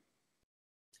bed.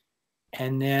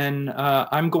 And then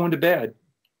I'm going to bed."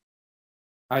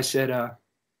 I said,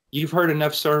 "You've heard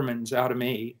enough sermons out of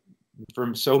me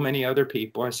from so many other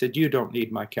people." I said, "You don't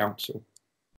need my counsel."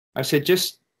 I said,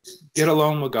 "Just get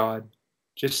alone with God.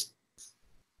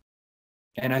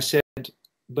 And I said,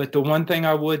 "But the one thing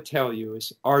I would tell you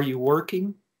is, are you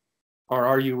working or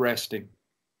are you resting?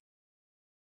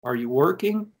 Are you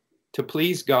working to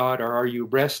please God, or are you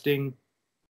resting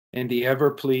in the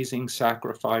ever-pleasing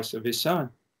sacrifice of his son?"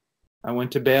 I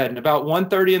went to bed, and about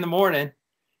 1:30 in the morning,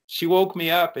 she woke me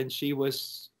up, and she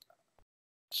was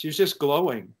She was just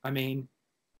glowing. I mean,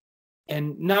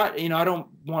 and not, I don't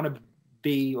want to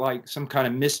be like some kind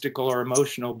of mystical or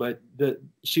emotional, but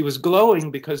she was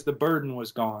glowing because the burden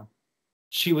was gone.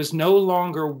 She was no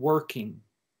longer working,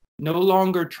 no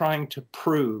longer trying to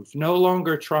prove, no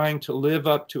longer trying to live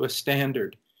up to a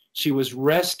standard. She was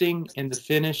resting in the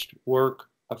finished work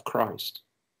of Christ.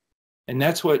 And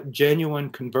that's what genuine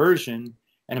conversion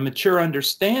and a mature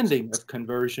understanding of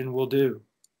conversion will do.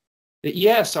 That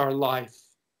yes, our life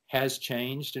has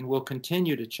changed and will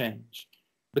continue to change.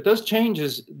 But those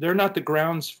changes, they're not the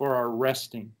grounds for our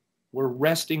resting. We're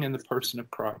resting in the person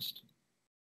of Christ.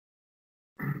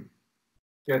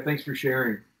 Yeah, thanks for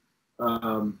sharing.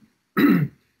 That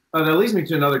leads me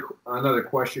to another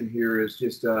question here is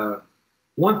just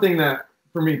one thing that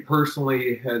for me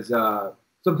personally has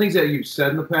some things that you've said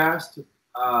in the past.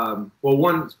 Well,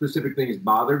 one specific thing has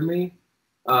bothered me.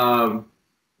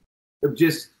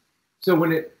 Just so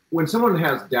when someone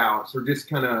has doubts or just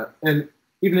kind of, and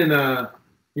even in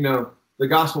the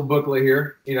gospel booklet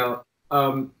here,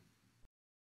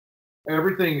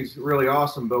 everything's really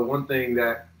awesome, but one thing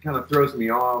that kind of throws me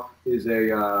off is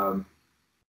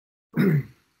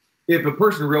if a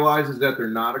person realizes that they're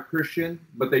not a Christian,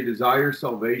 but they desire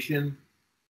salvation.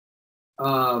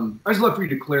 I just love for you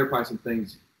to clarify some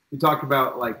things. You talked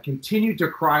about like continue to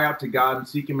cry out to God and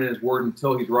seek Him in His Word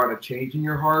until He's wrought a change in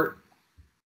your heart.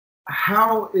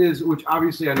 Which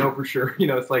obviously I know for sure,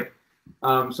 it's like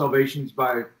salvation's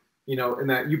by, and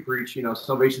that you preach,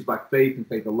 salvation's by faith and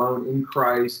faith alone in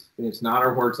Christ, and it's not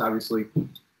our works, obviously.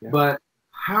 Yeah. But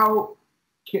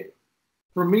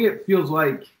for me, it feels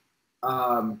like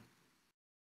I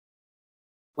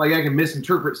can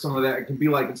misinterpret some of that. It can be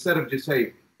like, instead of just,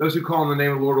 hey, those who call on the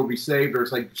name of the Lord will be saved, or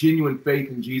it's like genuine faith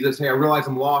in Jesus. Hey, I realize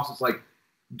I'm lost. It's like,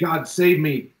 God, save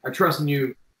me. I trust in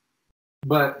you.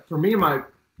 But for me, in my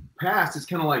past, it's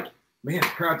kind of like, man,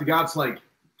 cry out to God. It's like,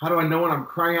 how do I know when I'm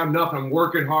crying out enough and I'm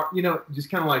working hard?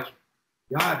 Just kind of like,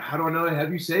 God, how do I know?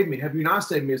 Have you saved me? Have you not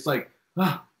saved me? It's like,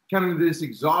 kind of this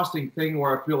exhausting thing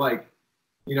where I feel like,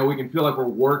 we can feel like we're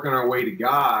working our way to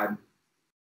God.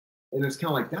 And it's kind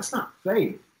of like, that's not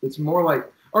faith. It's more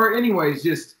like, or anyways,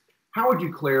 just how would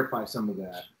you clarify some of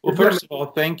that? Well, first of all,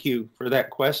 thank you for that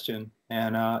question.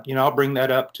 And, I'll bring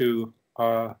that up to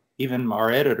even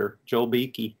our editor, Joel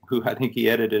Beakey, who I think he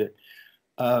edited it.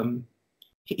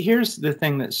 Here's the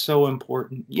thing that's so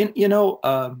important.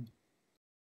 The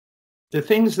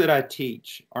things that I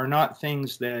teach are not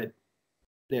things that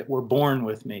were born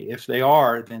with me. If they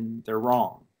are, then they're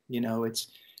wrong. It's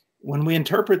when we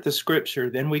interpret the scripture,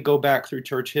 then we go back through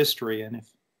church history. And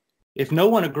if no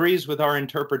one agrees with our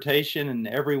interpretation and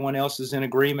everyone else is in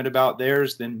agreement about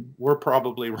theirs, then we're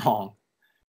probably wrong.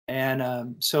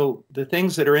 And so the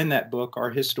things that are in that book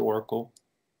are historical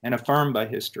and affirmed by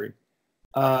history.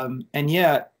 And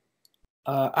yet,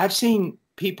 I've seen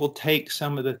people take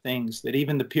some of the things that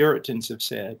even the Puritans have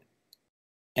said.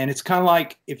 And it's kind of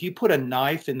like if you put a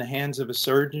knife in the hands of a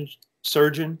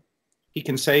surgeon, he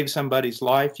can save somebody's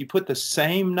life. You put the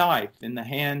same knife in the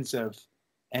hands of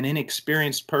an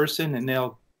inexperienced person, and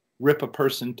they'll rip a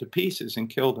person to pieces and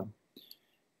kill them.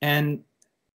 And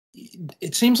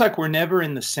it seems like we're never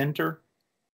in the center.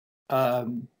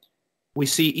 We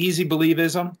see easy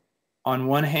believism. On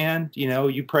one hand,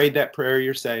 you prayed that prayer,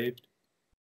 you're saved.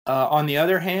 On the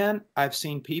other hand, I've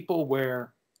seen people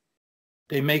where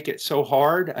they make it so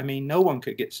hard. I mean, no one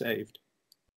could get saved.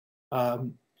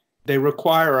 They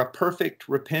require a perfect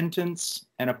repentance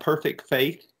and a perfect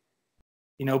faith,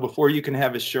 before you can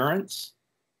have assurance.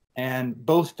 And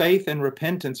both faith and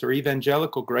repentance are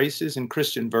evangelical graces and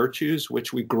Christian virtues,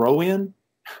 which we grow in.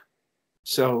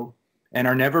 And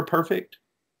are never perfect.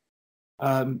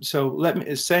 So let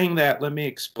me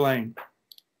explain.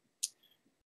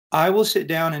 I will sit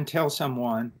down and tell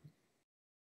someone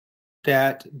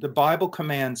that the Bible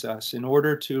commands us, in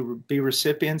order to be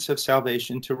recipients of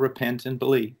salvation, to repent and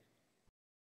believe.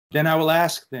 Then I will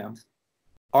ask them,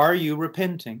 are you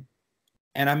repenting?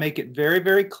 And I make it very,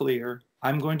 very clear.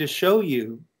 I'm going to show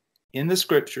you in the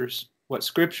scriptures what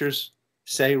scriptures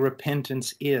say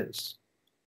repentance is.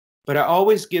 But I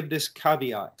always give this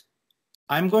caveat.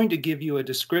 I'm going to give you a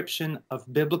description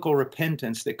of biblical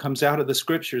repentance that comes out of the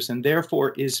scriptures and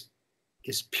therefore is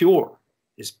pure,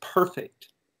 is perfect.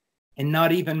 And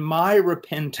not even my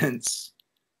repentance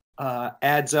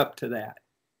adds up to that.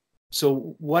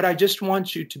 So what I just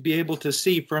want you to be able to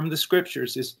see from the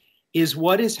scriptures is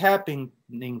what is happening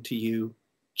to you,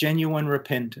 genuine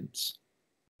repentance.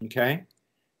 Okay?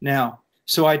 Now,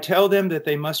 so I tell them that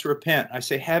they must repent. I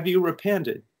say, have you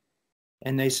repented?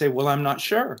 And they say, well, I'm not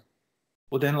sure.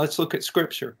 Well, then let's look at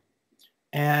scripture.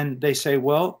 And they say,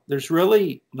 well, there's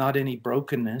really not any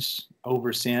brokenness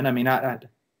over sin. I mean,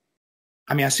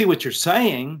 I see what you're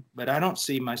saying, but I don't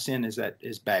see my sin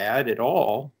as bad at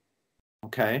all.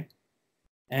 Okay.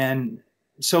 And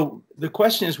so the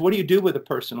question is, what do you do with a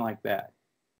person like that?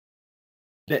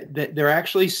 That they're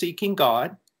actually seeking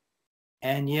God,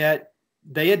 and yet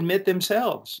they admit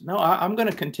themselves, no, I'm going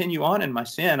to continue on in my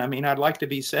sin. I mean, I'd like to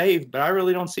be saved, but I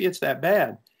really don't see it's that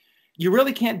bad. You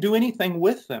really can't do anything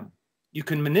with them. You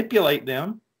can manipulate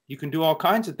them. You can do all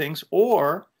kinds of things,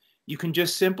 or you can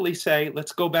just simply say,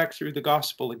 let's go back through the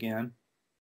gospel again.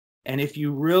 And if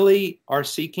you really are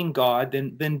seeking God,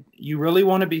 then you really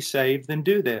want to be saved, then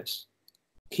do this.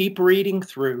 Keep reading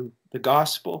through the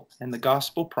gospel and the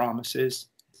gospel promises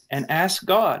and ask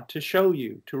God to show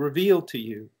you, to reveal to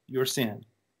you your sin.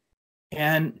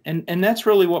 And that's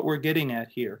really what we're getting at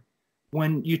here.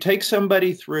 When you take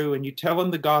somebody through and you tell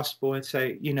them the gospel and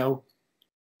say,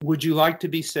 would you like to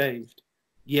be saved?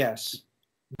 Yes.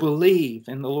 Believe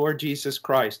in the Lord Jesus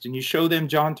Christ. And you show them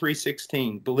John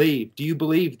 3:16. Believe. Do you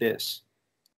believe this?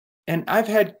 And I've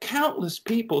had countless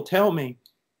people tell me,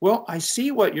 well, I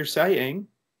see what you're saying,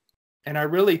 and I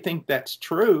really think that's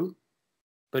true,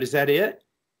 but is that it?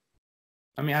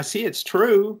 I mean, I see it's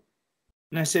true.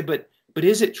 And I say, but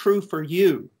is it true for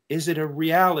you? Is it a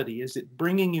reality? Is it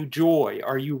bringing you joy?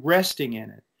 Are you resting in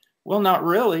it? Well, not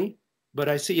really, but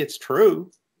I see it's true.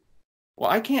 Well,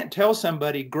 I can't tell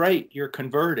somebody, great, you're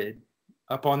converted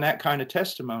upon that kind of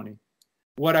testimony.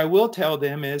 What I will tell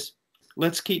them is,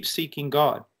 let's keep seeking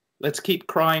God. Let's keep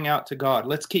crying out to God.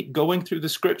 Let's keep going through the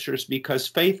scriptures, because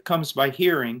faith comes by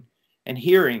hearing, and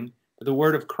hearing the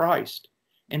word of Christ.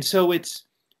 And so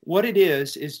what it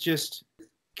is just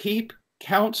keep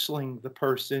counseling the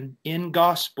person in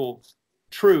gospel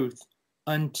truth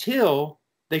until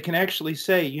they can actually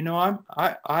say,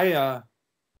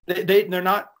 they're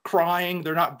not crying,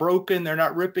 they're not broken, they're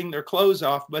not ripping their clothes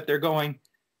off, but they're going,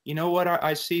 you know what?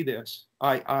 I see this.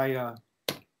 I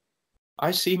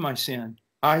see my sin.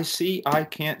 I see I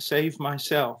can't save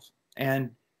myself, and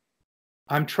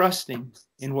I'm trusting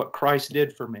in what Christ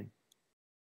did for me.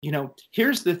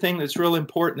 Here's the thing that's real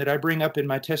important that I bring up in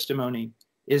my testimony,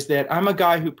 is that I'm a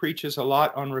guy who preaches a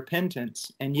lot on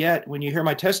repentance. And yet when you hear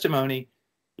my testimony,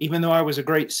 even though I was a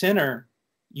great sinner,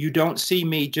 you don't see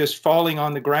me just falling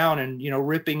on the ground and,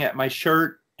 ripping at my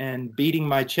shirt and beating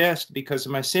my chest because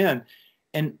of my sin.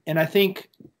 And I think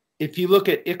if you look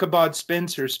at Ichabod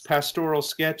Spencer's pastoral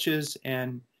sketches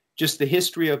and just the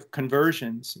history of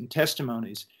conversions and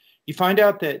testimonies, you find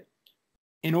out that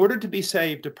in order to be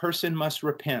saved, a person must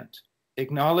repent,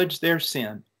 acknowledge their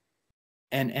sin,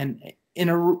 and in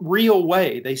a real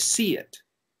way, they see it.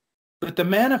 But the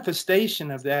manifestation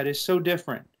of that is so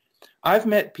different. I've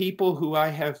met people who I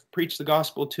have preached the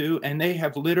gospel to, and they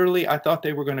have literally, I thought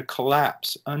they were going to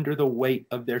collapse under the weight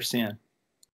of their sin.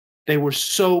 They were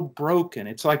so broken.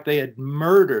 It's like they had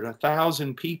murdered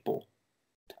 1,000 people.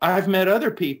 I've met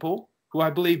other people who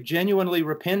I believe genuinely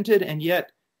repented, and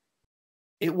yet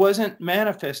it wasn't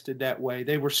manifested that way.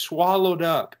 They were swallowed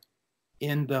up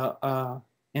in the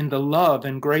love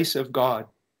and grace of God.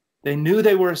 They knew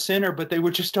they were a sinner, but they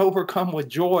were just overcome with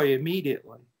joy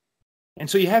immediately. And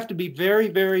so you have to be very,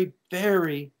 very,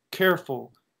 very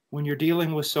careful when you're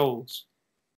dealing with souls.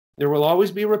 There will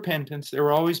always be repentance. There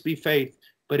will always be faith,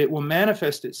 but it will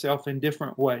manifest itself in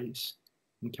different ways.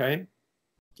 Okay?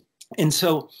 And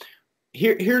so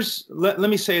let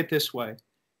me say it this way.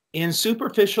 In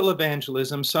superficial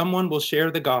evangelism, someone will share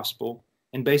the gospel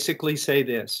and basically say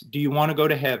this: do you want to go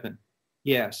to heaven?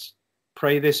 Yes.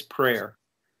 Pray this prayer.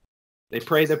 They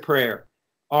pray the prayer.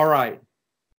 All right.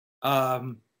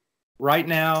 Right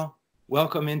now,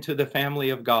 welcome into the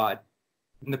family of God.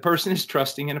 And the person is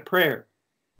trusting in a prayer.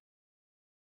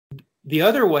 The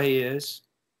other way is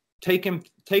take them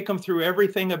through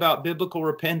everything about biblical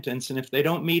repentance, and if they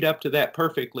don't meet up to that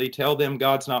perfectly, tell them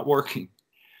God's not working.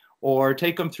 Or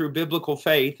take them through biblical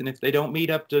faith, and if they don't meet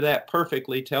up to that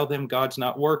perfectly, tell them God's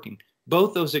not working.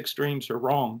 Both those extremes are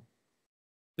wrong.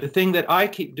 The thing that I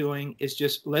keep doing is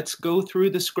just, let's go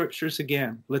through the scriptures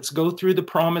again. Let's go through the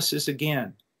promises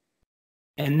again.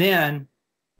 And then,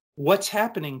 what's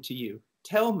happening to you?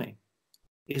 Tell me.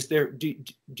 Do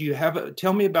you have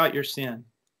tell me about your sin?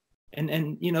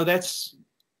 And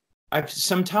I've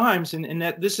sometimes, and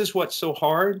that this is what's so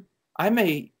hard. I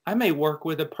may work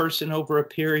with a person over a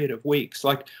period of weeks.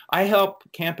 Like, I help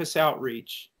campus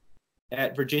outreach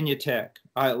at Virginia Tech.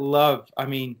 I'll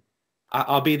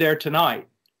be there tonight.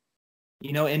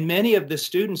 And many of the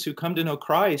students who come to know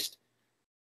Christ,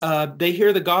 they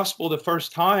hear the gospel the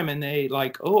first time and they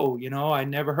like, I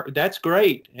never heard. That's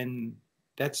great. And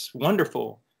that's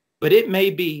wonderful. But it may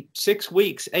be 6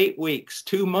 weeks, 8 weeks,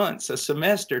 2 months, a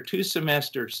semester, 2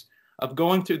 semesters of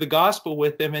going through the gospel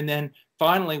with them. And then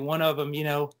finally, one of them,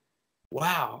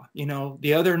 wow,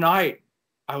 the other night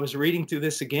I was reading through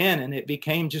this again and it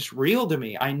became just real to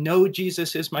me. I know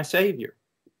Jesus is my Savior.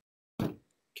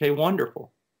 Okay,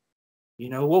 wonderful.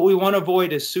 What we want to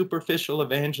avoid is superficial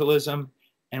evangelism.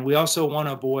 And we also want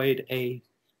to avoid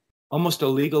almost a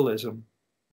legalism.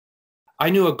 I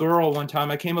knew a girl one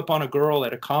time. I came upon a girl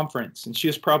at a conference, and she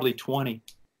was probably 20.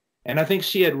 And I think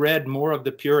she had read more of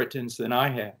the Puritans than I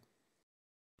had.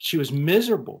 She was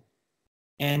miserable.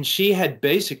 And she had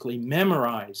basically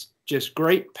memorized just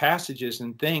great passages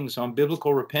and things on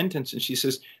biblical repentance. And she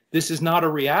says, this is not a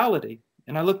reality.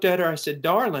 And I looked at her, I said,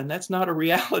 darling, that's not a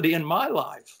reality in my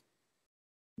life.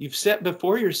 You've set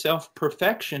before yourself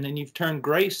perfection, and you've turned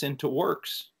grace into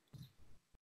works.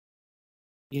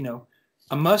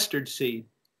 A mustard seed.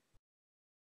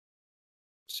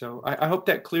 So I hope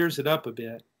that clears it up a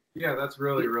bit. Yeah, that's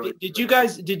really. Did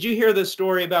you hear the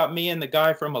story about me and the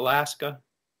guy from Alaska?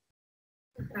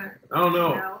 Oh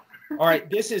no. All right,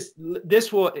 this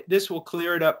will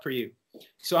clear it up for you.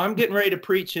 So I'm getting ready to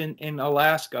preach in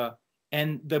Alaska,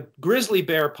 and the grizzly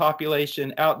bear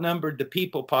population outnumbered the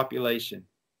people population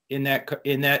in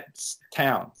that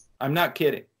town. I'm not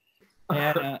kidding.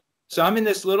 And so I'm in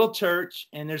this little church,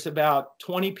 and there's about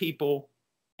 20 people,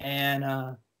 and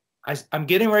I'm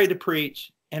getting ready to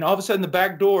preach, and all of a sudden the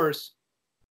back doors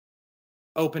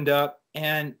opened up,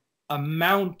 and a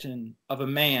mountain of a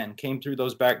man came through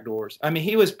those back doors. I mean,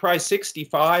 he was probably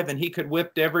 65, and he could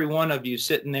whip every one of you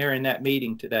sitting there in that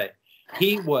meeting today.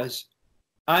 He was,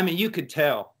 you could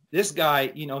tell. This guy,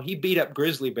 he beat up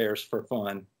grizzly bears for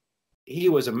fun. He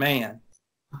was a man.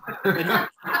 And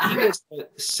he was the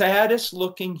saddest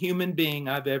looking human being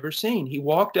I've ever seen. He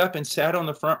walked up and sat on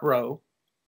the front row,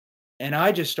 and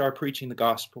I just started preaching the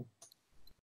gospel.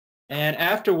 And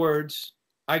afterwards,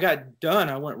 I got done.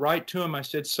 I went right to him. I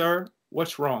said, sir,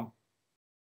 what's wrong?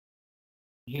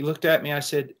 He looked at me. I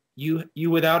said, you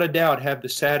without a doubt have the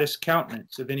saddest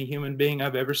countenance of any human being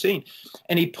I've ever seen.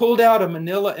 And he pulled out a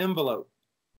manila envelope,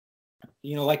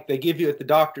 like they give you at the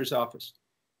doctor's office.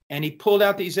 And he pulled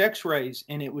out these x-rays,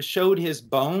 and it showed his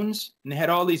bones, and they had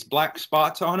all these black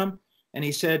spots on them. And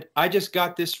he said, I just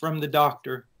got this from the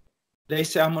doctor. They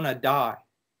say I'm going to die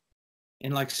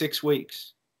in like 6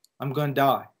 weeks. I'm going to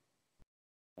die.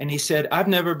 And he said, I've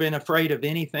never been afraid of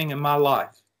anything in my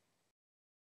life,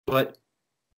 but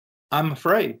I'm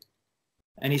afraid.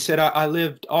 And he said, I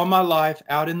lived all my life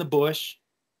out in the bush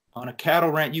on a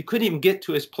cattle ranch. You couldn't even get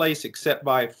to his place except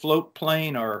by float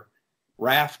plane or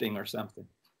rafting or something.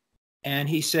 And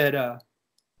he said,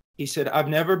 I've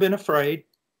never been afraid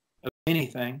of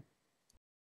anything.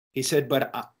 He said,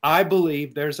 but I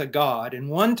believe there's a God. And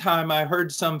one time I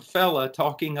heard some fella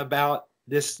talking about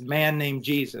this man named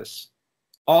Jesus.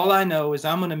 All I know is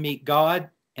I'm going to meet God,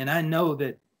 and I know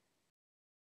that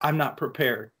I'm not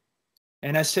prepared.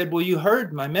 And I said, well, you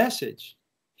heard my message.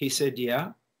 He said,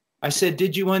 yeah. I said,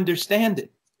 did you understand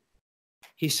it?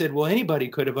 He said, well, anybody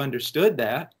could have understood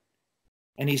that.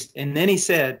 And then he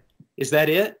said, is that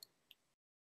it?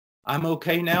 I'm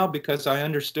okay now because I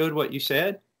understood what you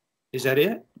said. Is that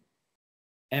it?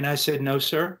 And I said, no,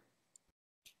 sir.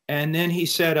 And then he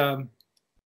said, are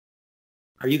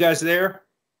you guys there?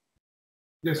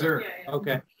 Yes, sir.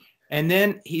 Okay. And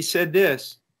then he said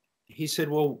this. He said,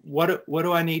 well, what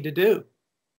do I need to do?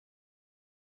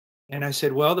 And I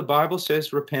said, well, the Bible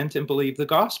says repent and believe the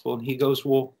gospel. And he goes,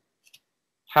 well,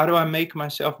 how do I make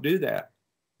myself do that?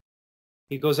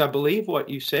 He goes, I believe what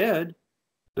you said,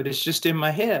 but it's just in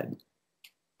my head.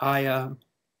 I'm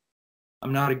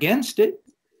not against it,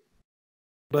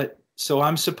 but so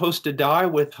I'm supposed to die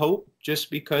with hope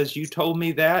just because you told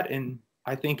me that, and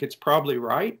I think it's probably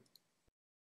right.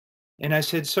 And I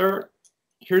said, sir,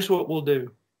 here's what we'll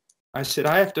do. I said,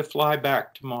 I have to fly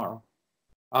back tomorrow.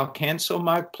 I'll cancel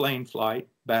my plane flight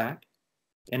back,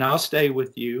 and I'll stay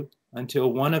with you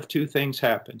until one of two things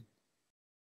happen.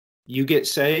 You get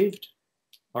saved,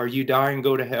 or you die and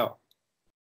go to hell.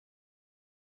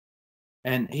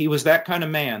 And he was that kind of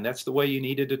man. That's the way you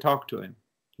needed to talk to him.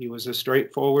 He was a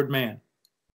straightforward man.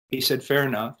 He said, fair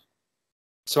enough.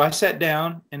 So I sat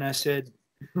down and I said,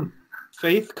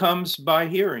 faith comes by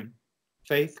hearing.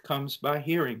 Faith comes by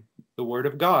hearing the word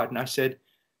of God. And I said,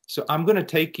 so I'm going to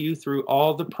take you through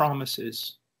all the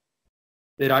promises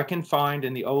that I can find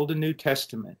in the Old and New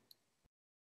Testament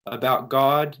about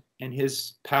God and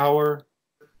his power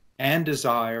and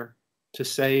desire to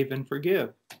save and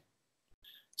forgive.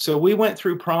 So we went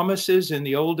through promises in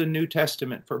the Old and New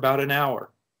Testament for about an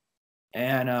hour.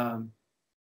 And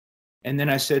then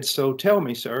I said, so tell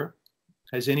me, sir,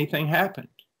 Has anything happened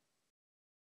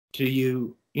to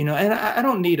you? You know, and I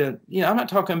don't need I'm not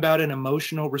talking about an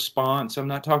emotional response. I'm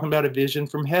not talking about a vision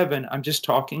from heaven. I'm just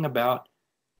talking about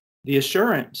the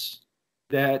assurance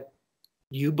that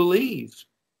you believe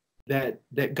that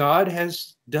God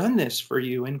has done this for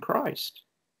you in Christ.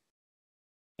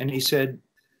 And he said,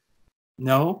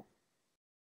 no.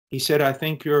 He said, I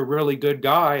think you're a really good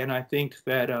guy, and I think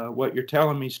that what you're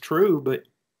telling me is true, but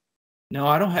no,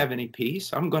 I don't have any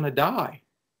peace. I'm going to die.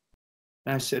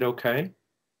 And I said, okay,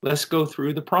 let's go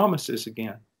through the promises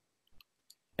again.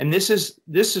 And this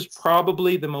is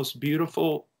probably the most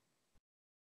beautiful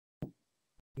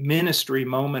ministry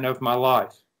moment of my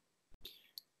life.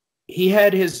 He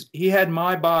had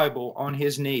my Bible on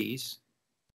his knees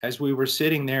as we were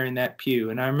sitting there in that pew.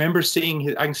 And I remember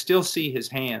I can still see his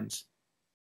hands.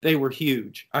 They were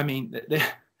huge. I mean,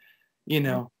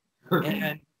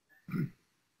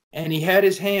 and he had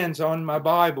his hands on my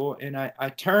Bible, and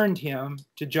I turned him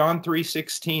to John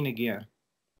 3:16 again.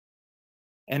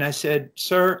 And I said,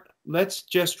 sir, let's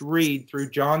just read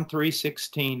through John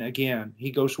 3:16 again.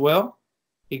 He goes, well,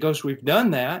 we've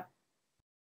done that.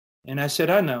 And I said,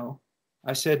 I know.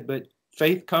 I said, but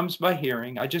faith comes by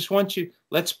hearing. I just want you,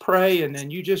 let's pray, and then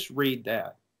you just read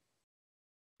that.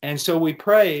 And so we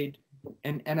prayed,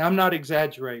 and I'm not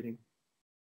exaggerating.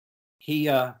 He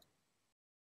said,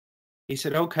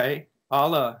 okay,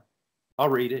 I'll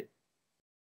read it.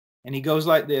 And he goes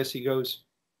like this. He goes,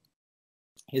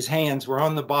 his hands were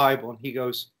on the Bible, and he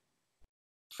goes,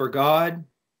 for God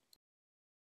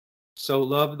so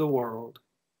loved the world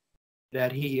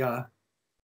that he,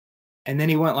 and then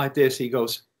he went like this. He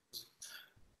goes,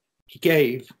 he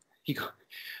gave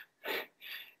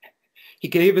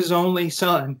his only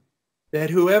son, that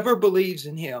whoever believes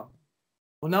in him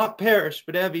will not perish,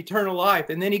 but have eternal life.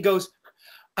 And then he goes,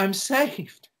 I'm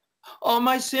saved. All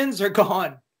my sins are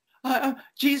gone.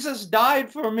 Jesus died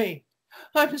for me.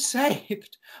 I'm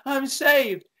saved. I'm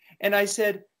saved. And I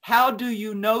said, how do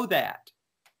you know that?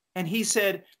 And he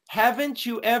said, haven't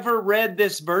you ever read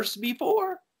this verse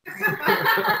before?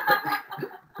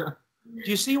 Do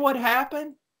you see what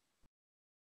happened?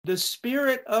 The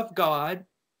Spirit of God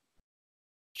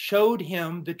showed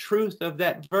him the truth of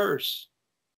that verse,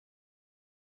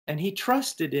 and he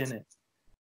trusted in it.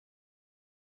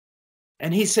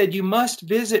 And he said, you must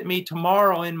visit me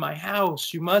tomorrow in my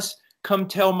house. You must come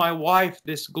tell my wife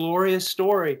this glorious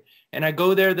story. And I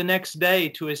go there the next day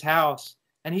to his house,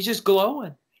 and he's just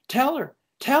glowing. Tell her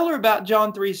about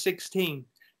John 3:16.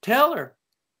 Tell her,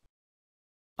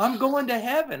 I'm going to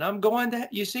heaven.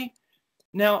 You see,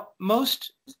 now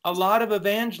a lot of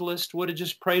evangelists would have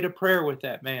just prayed a prayer with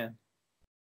that man.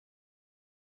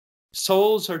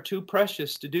 Souls are too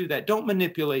precious to do that. Don't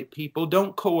manipulate people.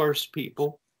 Don't coerce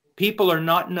people. People are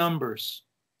not numbers.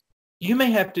 You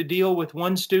may have to deal with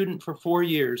one student for 4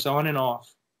 years on and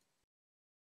off.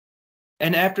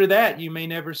 And after that, you may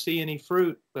never see any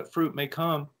fruit, but fruit may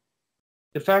come.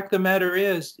 The fact of the matter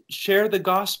is, share the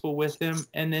gospel with them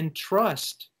and then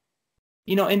trust.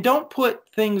 And don't put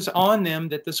things on them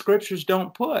that the scriptures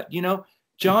don't put.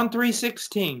 John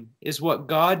 3:16 is what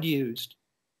God used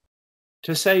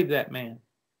to save that man.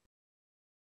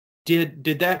 Did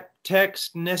that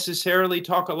text necessarily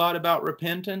talk a lot about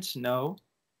repentance? No,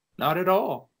 not at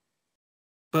all.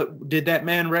 But did that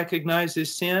man recognize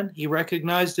his sin? He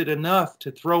recognized it enough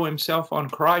to throw himself on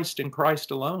Christ and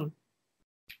Christ alone.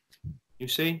 You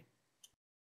see?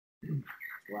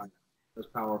 Wow, that's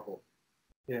powerful.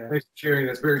 Yeah. Thanks for sharing.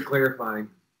 That's very clarifying.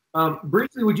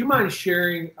 Briefly, would you mind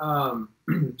sharing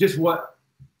just what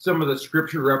some of the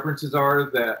scripture references are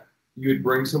that you would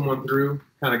bring someone through,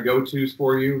 kind of go-tos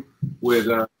for you with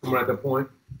someone at that point?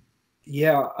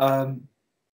 Yeah.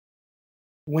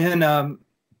 When I'm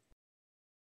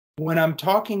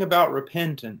talking about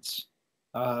repentance,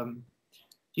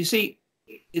 you see,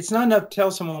 it's not enough to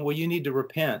tell someone, well, you need to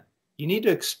repent. You need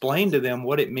to explain to them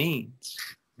what it means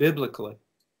biblically.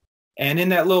 And in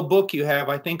that little book you have,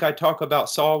 I think I talk about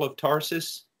Saul of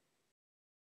Tarsus.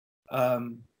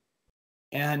 And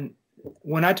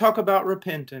when I talk about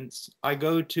repentance, I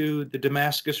go to the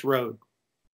Damascus Road,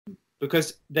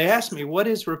 because they ask me, what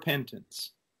is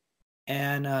repentance?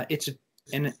 And it's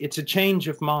a change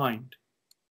of mind.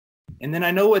 And then I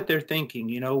know what they're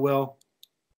thinking, well,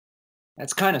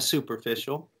 that's kind of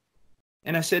superficial.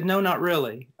 And I said, no, not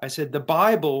really. I said, in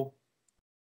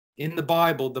the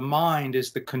Bible, the mind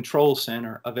is the control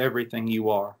center of everything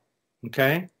you are.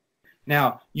 Okay?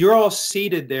 Now, you're all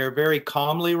seated there very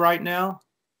calmly right now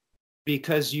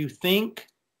because you think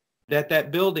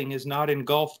that building is not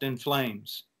engulfed in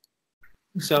flames.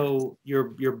 So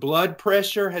your blood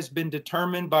pressure has been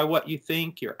determined by what you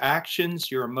think, your actions,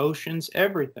 your emotions,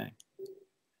 everything.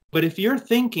 But if your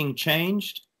thinking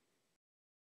changed,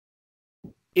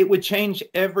 it would change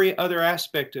every other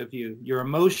aspect of you, your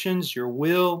emotions, your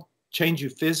will, change you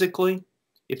physically.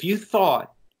 If you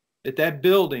thought that that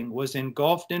building was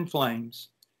engulfed in flames,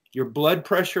 your blood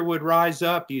pressure would rise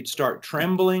up, you'd start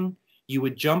trembling, you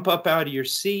would jump up out of your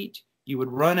seat, you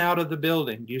would run out of the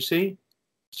building. Do you see?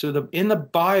 So in the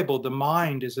Bible, the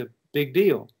mind is a big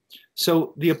deal.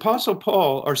 So the Apostle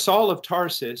Paul, or Saul of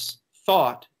Tarsus,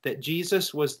 thought that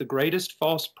Jesus was the greatest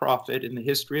false prophet in the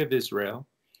history of Israel,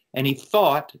 and he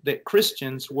thought that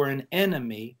Christians were an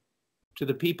enemy to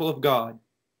the people of God.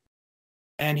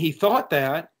 And he thought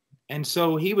that, and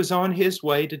so he was on his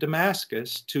way to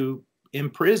Damascus to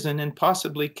imprison and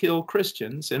possibly kill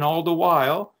Christians, and all the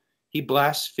while he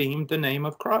blasphemed the name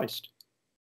of Christ.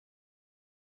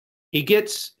 He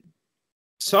gets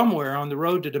somewhere on the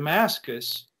road to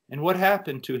Damascus, and what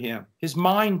happened to him? His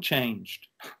mind changed.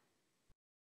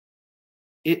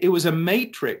 It was a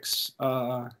matrix,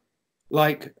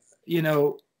 like,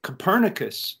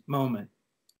 Copernicus moment.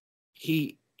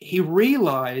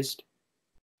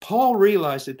 Paul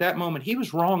realized at that moment he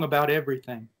was wrong about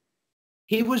everything.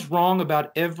 He was wrong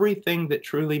about everything that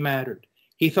truly mattered.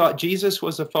 He thought Jesus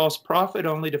was a false prophet,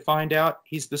 only to find out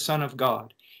he's the Son of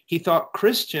God. He thought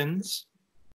Christians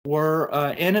were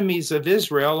enemies of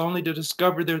Israel, only to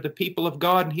discover they're the people of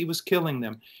God, and he was killing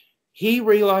them. He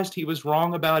realized he was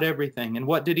wrong about everything. And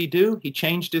what did he do? He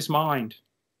changed his mind.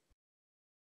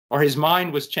 Or his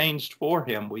mind was changed for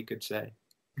him, we could say.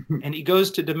 And he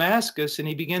goes to Damascus and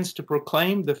he begins to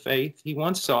proclaim the faith he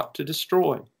once sought to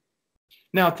destroy.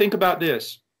 Now, think about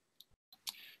this.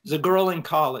 There's a girl in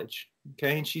college,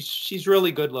 okay, and she's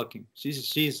really good looking.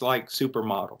 She's like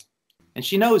supermodel, and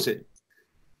she knows it.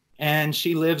 And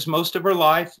she lives most of her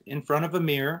life in front of a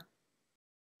mirror.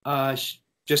 She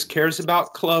just cares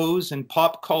about clothes and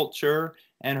pop culture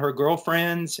and her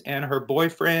girlfriends and her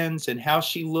boyfriends and how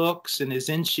she looks and is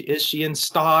she in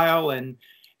style,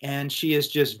 and she is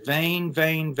just vain,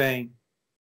 vain, vain.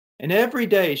 And every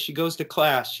day she goes to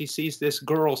class, she sees this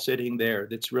girl sitting there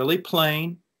that's really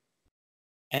plain.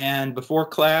 And before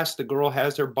class, the girl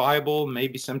has her Bible.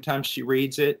 Maybe sometimes she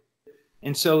reads it.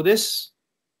 And so this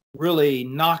really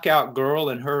knockout girl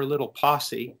and her little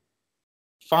posse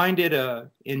find it a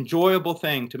enjoyable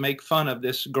thing to make fun of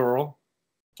this girl,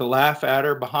 to laugh at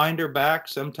her behind her back,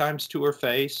 sometimes to her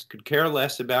face, could care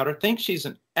less about her, think she's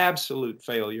an absolute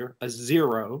failure, a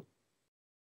zero.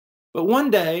 But one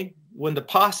day, when the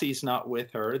posse's not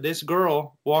with her, this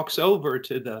girl walks over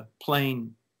to the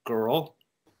plain girl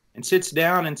and sits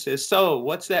down and says, "So,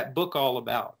 what's that book all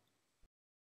about?"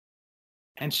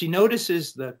 And she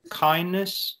notices the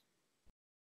kindness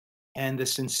and the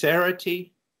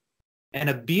sincerity and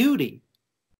a beauty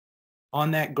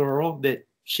on that girl that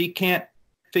she can't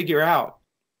figure out.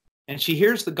 And she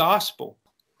hears the gospel,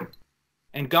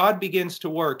 and God begins to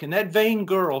work. And that vain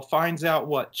girl finds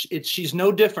out she's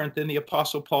no different than the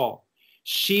Apostle Paul.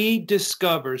 She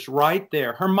discovers right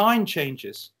there, her mind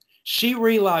changes. She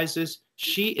realizes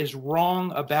she is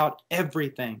wrong about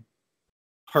everything.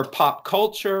 Her pop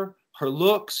culture, her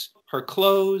looks, her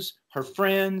clothes, her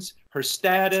friends, her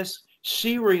status.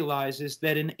 She realizes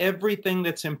that in everything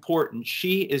that's important,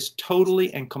 she is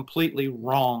totally and completely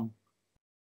wrong.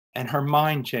 And her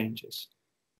mind changes.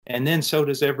 And then so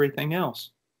does everything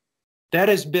else. That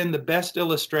has been the best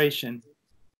illustration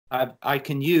I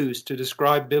can use to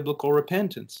describe biblical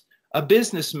repentance. A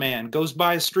businessman goes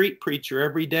by a street preacher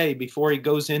every day before he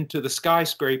goes into the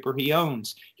skyscraper he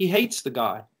owns. He hates the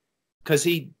guy because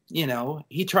he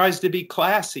tries to be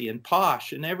classy and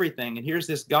posh and everything. And here's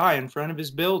this guy in front of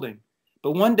his building.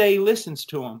 But one day he listens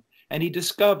to him and he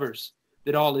discovers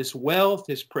that all his wealth,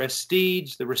 his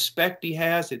prestige, the respect he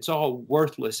has, it's all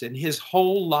worthless, and his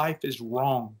whole life is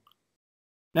wrong.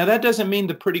 Now, that doesn't mean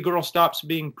the pretty girl stops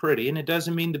being pretty, and it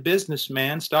doesn't mean the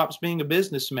businessman stops being a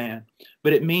businessman,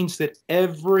 but it means that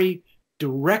every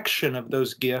direction of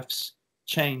those gifts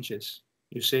changes,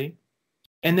 you see?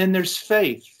 And then there's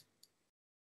faith.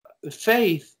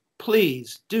 Faith,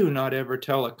 please do not ever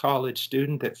tell a college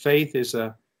student that faith is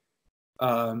a,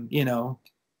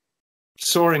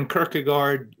 Soren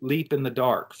Kierkegaard leap in the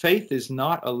dark. Faith is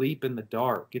not a leap in the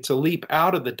dark. It's a leap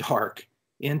out of the dark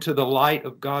into the light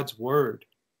of God's word.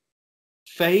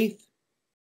 Faith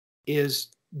is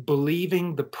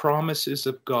believing the promises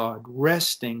of God,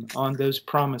 resting on those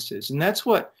promises. And that's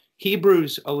what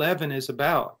Hebrews 11 is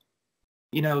about.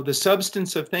 The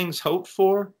substance of things hoped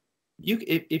for.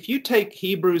 If you take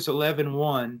Hebrews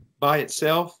 11:1 by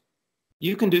itself,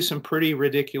 you can do some pretty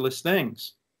ridiculous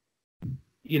things.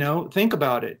 You know, think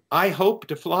about it. I hope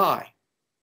to fly.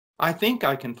 I think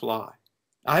I can fly.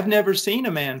 I've never seen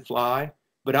a man fly,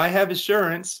 but I have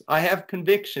assurance, I have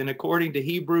conviction, according to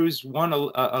Hebrews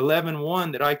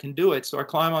 11:1, that I can do it. So I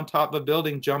climb on top of a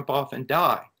building, jump off, and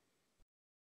die.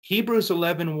 Hebrews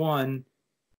 11:1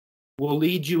 will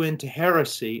lead you into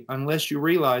heresy unless you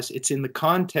realize it's in the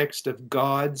context of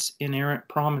God's inerrant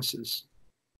promises.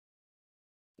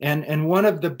 And one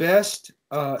of the best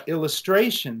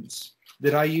illustrations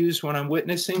that I use when I'm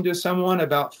witnessing to someone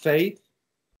about faith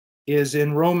is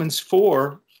in Romans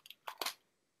 4.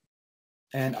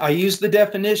 And I use the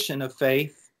definition of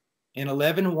faith in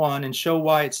 11:1 and show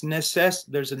why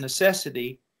there's a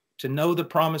necessity to know the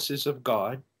promises of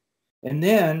God. And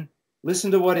then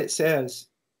listen to what it says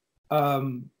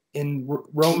in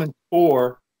Romans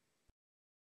 4.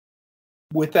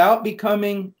 Without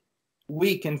becoming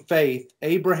weak in faith,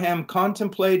 Abraham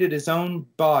contemplated his own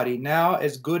body, now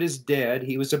as good as dead.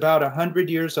 He was about 100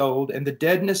 years old, and the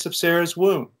deadness of Sarah's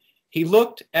womb. He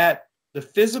looked at the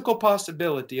physical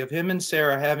possibility of him and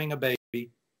Sarah having a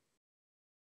baby,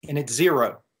 and it's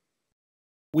zero.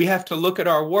 We have to look at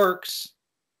our works,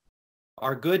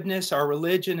 our goodness, our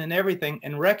religion, and everything,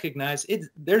 and recognize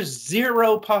there's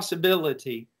zero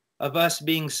possibility of us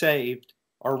being saved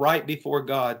or right before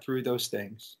God through those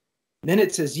things. Then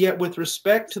it says, yet with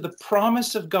respect to the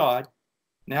promise of God,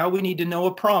 now we need to know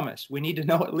a promise. We need to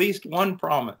know at least one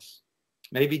promise.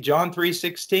 Maybe John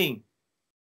 3:16.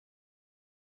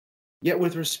 Yet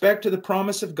with respect to the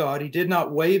promise of God, he did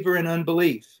not waver in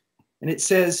unbelief. And it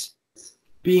says,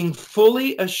 being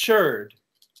fully assured,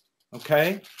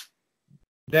 okay,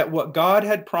 that what God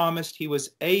had promised, he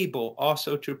was able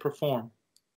also to perform.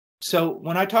 So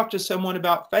when I talk to someone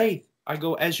about faith, I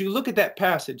go, as you look at that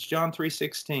passage, John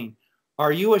 3:16,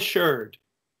 are you assured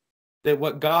that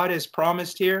what God has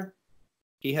promised here,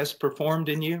 he has performed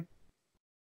in you?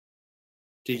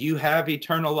 Do you have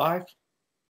eternal life?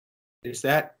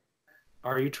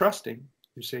 Are you trusting,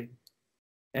 you see?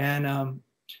 And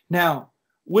now,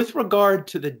 with regard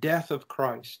to the death of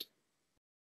Christ,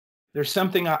 there's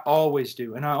something I always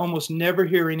do, and I almost never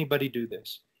hear anybody do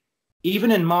this.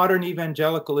 Even in modern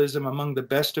evangelicalism, among the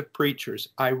best of preachers,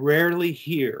 I rarely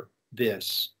hear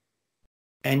this.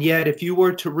 And yet, if you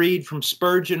were to read from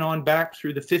Spurgeon on back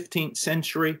through the 15th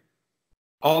century,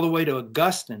 all the way to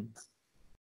Augustine,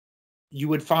 you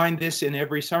would find this in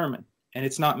every sermon, and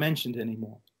it's not mentioned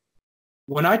anymore.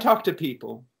 When I talk to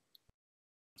people,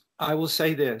 I will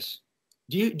say this.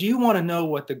 Do you want to know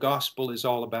what the gospel is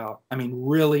all about? I mean,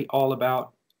 really all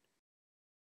about?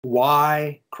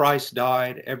 Why Christ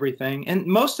died, everything. And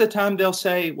most of the time they'll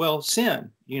say, well,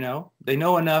 sin, you know. They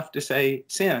know enough to say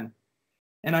sin.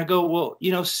 And I go, well,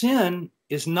 you know, sin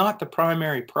is not the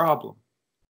primary problem.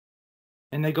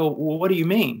 And they go, well, what do you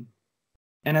mean?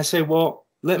 And I say, well,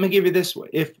 let me give you this way.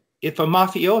 If a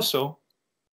mafioso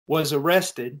was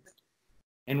arrested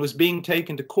and was being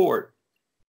taken to court,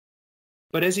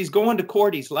 but as he's going to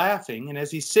court, he's laughing. And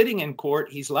as he's sitting in court,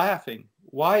 he's laughing.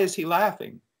 Why is he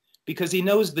laughing? Because he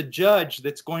knows the judge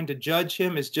that's going to judge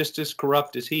him is just as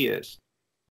corrupt as he is.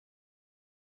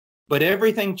 But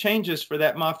everything changes for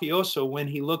that mafioso when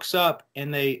he looks up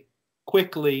and they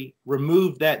quickly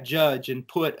remove that judge and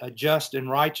put a just and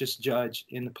righteous judge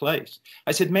in the place.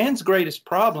 I said, man's greatest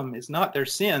problem is not their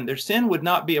sin. Their sin would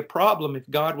not be a problem if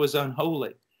God was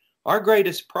unholy. Our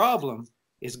greatest problem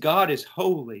is God is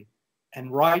holy and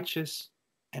righteous,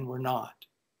 and we're not.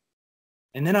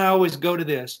 And then I always go to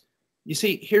this. You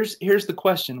see, here's the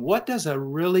question. What does a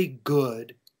really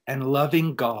good and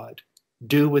loving God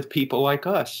do with people like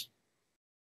us?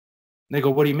 And they go,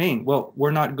 what do you mean? Well,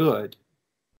 we're not good.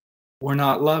 We're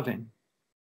not loving.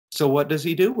 So what does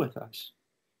he do with us?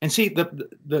 And see,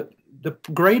 the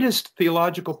greatest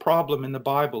theological problem in the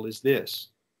Bible is this.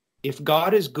 If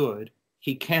God is good,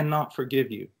 he cannot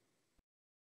forgive you.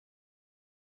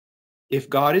 If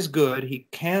God is good, he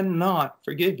cannot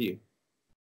forgive you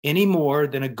any more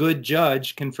than a good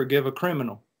judge can forgive a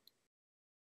criminal.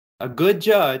 A good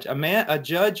judge, a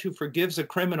judge who forgives a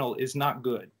criminal is not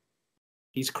good.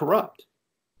 He's corrupt,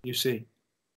 you see.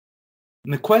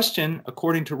 And the question,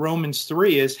 according to Romans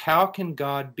 3, is how can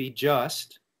God be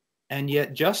just and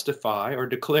yet justify or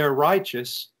declare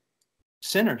righteous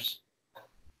sinners?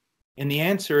 And the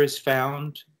answer is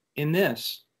found in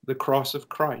this, the cross of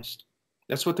Christ.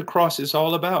 That's what the cross is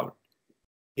all about.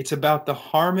 It's about the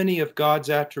harmony of God's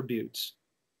attributes.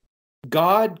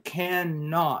 God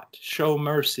cannot show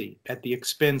mercy at the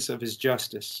expense of his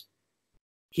justice.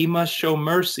 He must show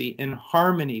mercy in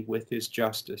harmony with his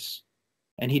justice.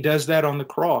 And he does that on the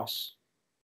cross.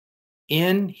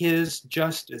 In his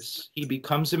justice, he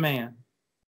becomes a man,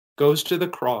 goes to the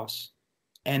cross,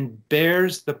 and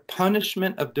bears the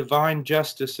punishment of divine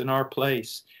justice in our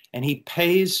place. And he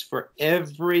pays for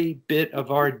every bit of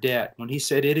our debt. When he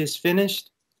said, "It is finished,"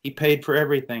 he paid for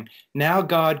everything. Now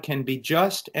God can be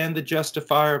just and the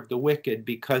justifier of the wicked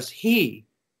because he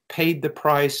paid the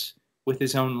price with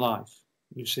his own life,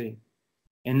 you see.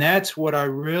 And that's what I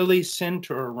really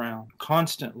center around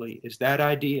constantly, is that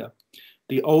idea.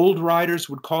 The old writers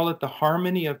would call it the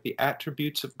harmony of the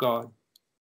attributes of God.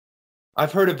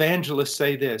 I've heard evangelists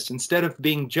say this: instead of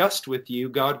being just with you,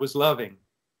 God was loving.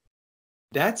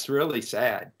 That's really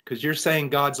sad, because you're saying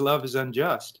God's love is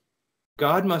unjust.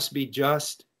 God must be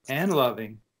just and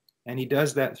loving, and he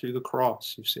does that through the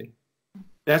cross, you see.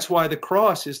 That's why the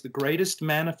cross is the greatest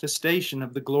manifestation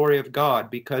of the glory of God,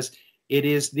 because it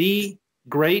is the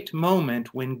great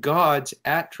moment when God's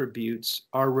attributes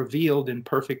are revealed in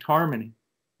perfect harmony.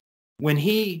 When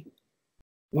he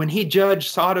judged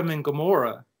Sodom and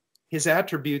Gomorrah, his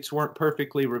attributes weren't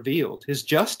perfectly revealed. His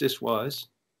justice was,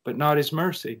 but not his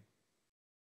mercy.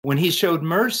 When he showed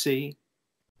mercy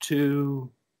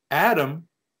to Adam,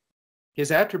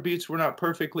 his attributes were not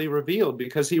perfectly revealed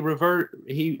because he revealed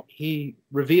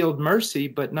mercy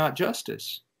but not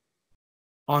justice.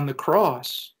 On the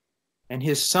cross, and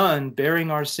his son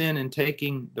bearing our sin and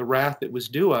taking the wrath that was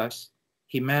due us,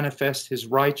 he manifests his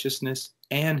righteousness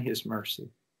and his mercy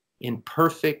in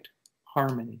perfect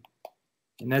harmony.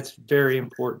 And that's very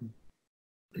important.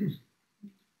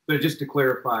 So just to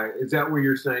clarify, is that where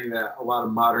you're saying that a lot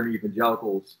of modern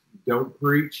evangelicals don't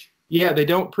preach? Yeah, they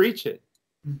don't preach it.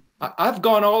 I've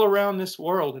gone all around this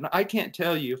world, and I can't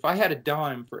tell you, if I had a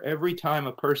dime for every time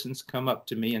a person's come up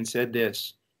to me and said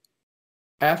this,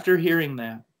 after hearing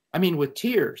that, I mean with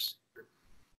tears,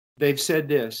 they've said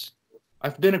this: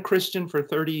 "I've been a Christian for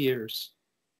 30 years.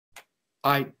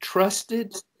 I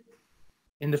trusted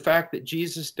in the fact that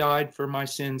Jesus died for my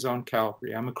sins on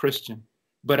Calvary. I'm a Christian.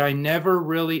 But I never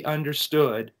really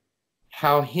understood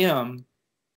how him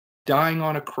dying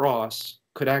on a cross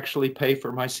could actually pay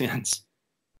for my sins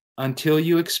until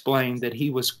you explained that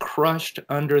he was crushed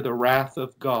under the wrath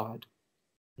of God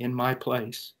in my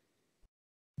place."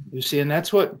 You see, and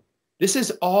that's what this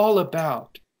is all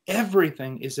about.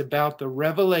 Everything is about the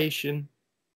revelation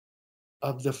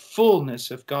of the fullness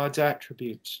of God's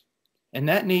attributes. And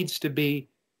that needs to be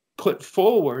put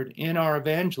forward in our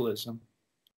evangelism,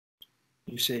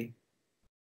 you see.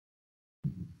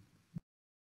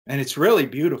 And it's really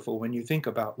beautiful when you think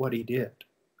about what he did.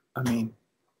 I mean,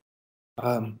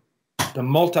 the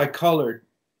multicolored,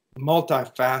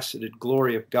 multifaceted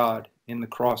glory of God in the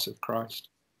cross of Christ.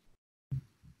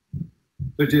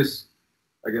 So just,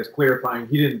 I guess, clarifying,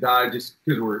 he didn't die just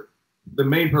because the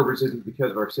main purpose isn't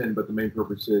because of our sin, but the main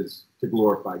purpose is to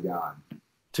glorify God.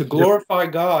 To glorify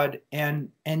God,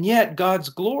 and yet God's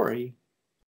glory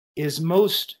is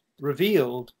most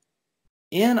revealed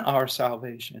in our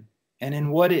salvation and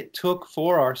in what it took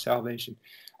for our salvation.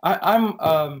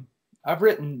 I've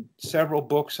written several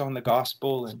books on the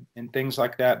gospel and things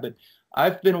like that, but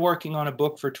I've been working on a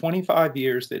book for 25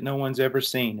 years that no one's ever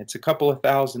seen. It's a couple of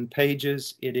thousand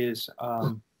pages. It is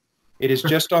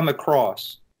just on the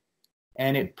cross,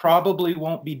 and it probably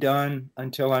won't be done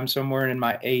until I'm somewhere in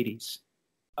my 80s.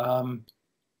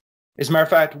 As a matter of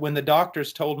fact, when the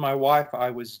doctors told my wife I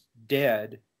was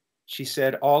dead, she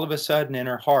said all of a sudden in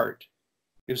her heart,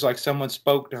 it was like someone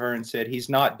spoke to her and said, "He's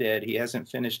not dead. He hasn't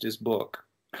finished his book."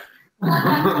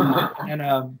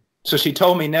 And so she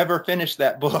told me never finish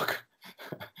that book.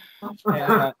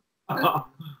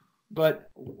 But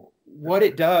what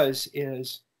it does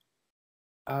is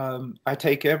I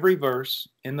take every verse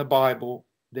in the Bible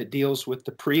that deals with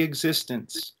the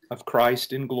pre-existence of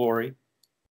Christ in glory,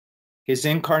 his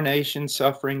incarnation,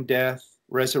 suffering, death,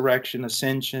 resurrection,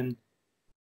 ascension,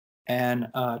 and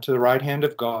to the right hand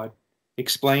of God,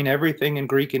 explain everything in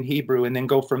Greek and Hebrew, and then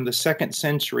go from the 2nd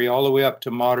century all the way up to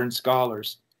modern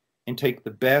scholars and take the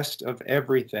best of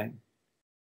everything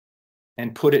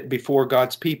and put it before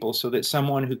God's people so that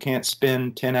someone who can't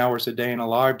spend 10 hours a day in a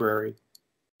library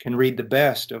can read the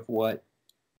best of what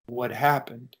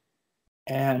happened.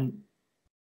 And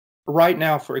right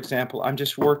now, for example,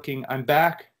 I'm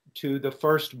back to the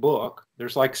first book.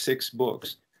 There's like 6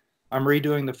 books. I'm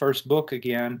redoing the first book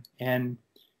again, and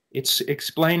it's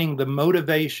explaining the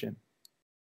motivation,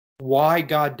 why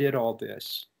God did all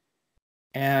this.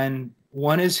 And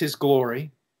one is his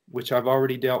glory, which I've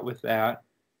already dealt with that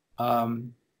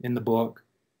in the book.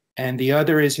 And the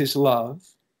other is his love,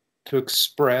 to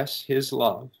express his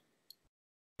love.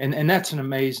 And that's an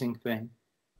amazing thing,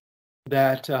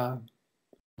 that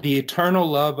the eternal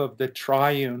love of the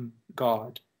triune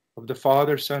God, of the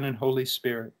Father, Son, and Holy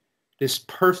Spirit, this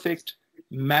perfect,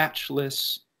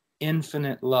 matchless,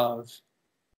 infinite love.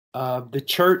 The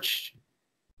church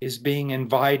is being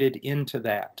invited into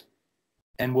that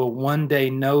and will one day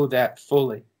know that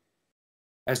fully.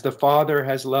 As the Father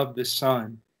has loved the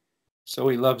Son, so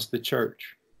he loves the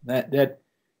church. That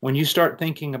when you start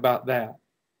thinking about that.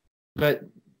 But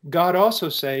God also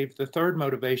saved the third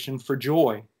motivation for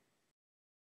joy.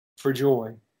 For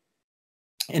joy.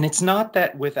 And it's not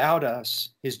that without us,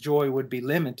 his joy would be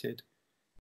limited,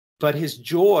 but his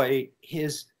joy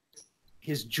is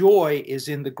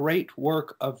in the great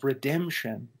work of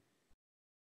redemption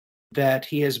that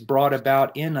he has brought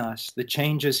about in us, the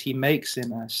changes he makes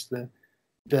in us,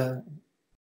 the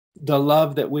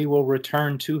love that we will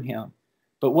return to him.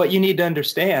 But what you need to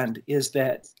understand is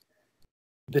that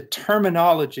the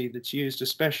terminology that's used,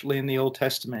 especially in the Old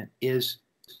Testament, is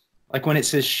like when it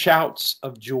says shouts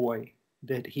of joy,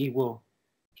 that he will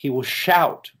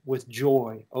shout with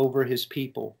joy over his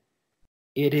people.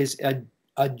 It is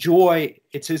a joy.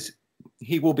 It says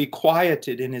he will be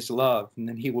quieted in his love, and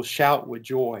then he will shout with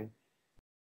joy.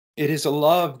 It is a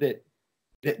love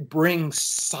that brings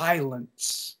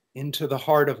silence into the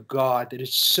heart of God, that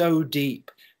is so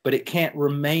deep, but it can't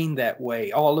remain that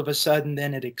way. All of a sudden,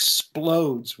 then it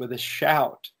explodes with a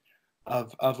shout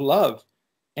of love.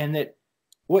 And that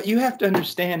what you have to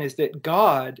understand is that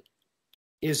God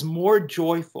is more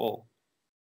joyful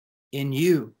in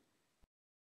you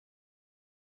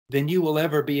than you will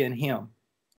ever be in him.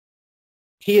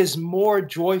 He is more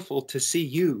joyful to see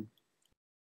you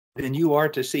than you are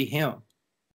to see him.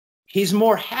 He's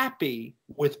more happy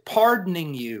with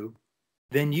pardoning you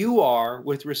than you are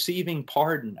with receiving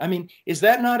pardon. I mean, is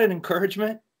that not an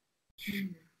encouragement?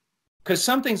 Because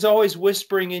something's always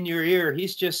whispering in your ear,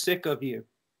 he's just sick of you.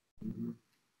 Mm-hmm.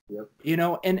 Yep. You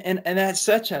know, and that's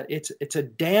such it's a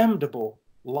damnable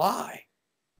lie.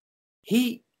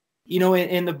 He, you know,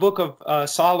 in the book of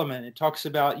Solomon, it talks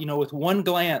about, you know, with one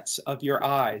glance of your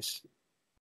eyes,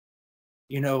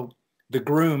 you know, the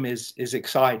groom is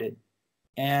excited.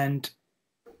 And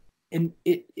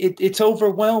it's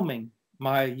overwhelming,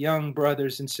 my young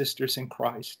brothers and sisters in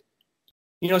Christ.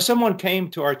 You know, someone came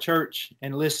to our church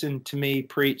and listened to me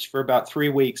preach for about 3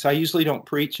 weeks. I usually don't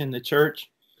preach in the church.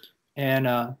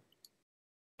 And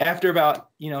after about,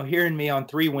 you know, hearing me on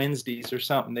 3 Wednesdays or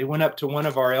something, they went up to one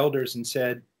of our elders and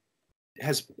said,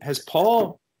 has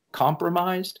Paul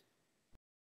compromised?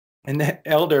 And that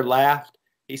elder laughed.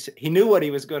 He knew what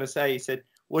he was going to say. He said,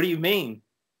 what do you mean?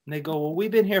 And they go, well,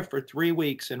 we've been here for 3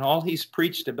 weeks, and all he's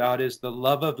preached about is the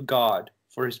love of God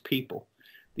for his people,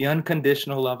 the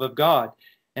unconditional love of God.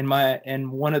 And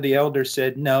one of the elders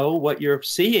said, no, what you're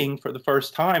seeing for the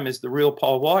first time is the real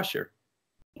Paul Washer,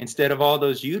 instead of all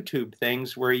those YouTube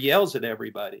things where he yells at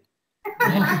everybody.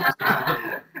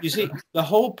 You see, the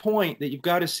whole point that you've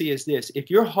got to see is this: if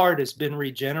your heart has been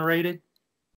regenerated,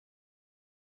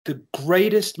 the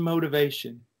greatest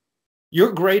motivation,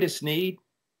 your greatest need,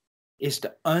 is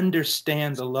to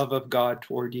understand the love of God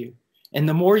toward you. And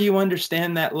the more you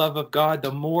understand that love of God,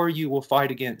 the more you will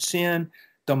fight against sin,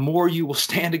 the more you will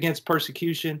stand against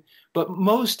persecution, but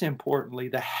most importantly,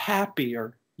 the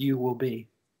happier you will be.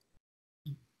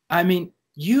 I mean,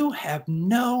 you have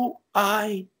no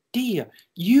idea.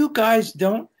 You guys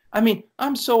don't. I mean,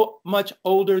 I'm so much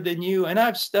older than you, and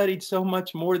I've studied so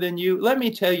much more than you. Let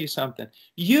me tell you something.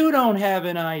 You don't have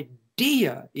an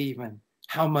idea even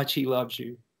how much he loves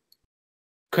you.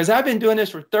 Because I've been doing this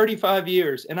for 35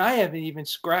 years, and I haven't even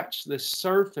scratched the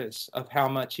surface of how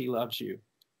much he loves you.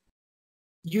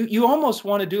 You almost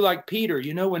want to do like Peter.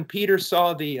 You know, when Peter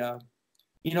saw the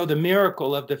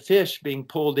miracle of the fish being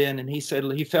pulled in, and he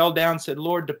fell down and said,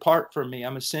 Lord, depart from me.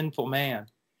 I'm a sinful man.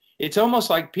 It's almost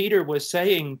like Peter was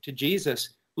saying to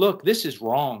Jesus, look, this is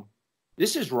wrong.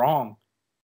 This is wrong.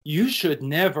 You should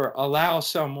never allow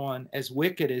someone as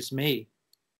wicked as me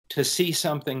to see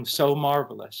something so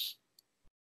marvelous.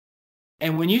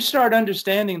 And when you start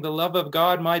understanding the love of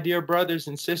God, my dear brothers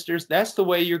and sisters, that's the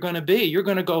way you're going to be. You're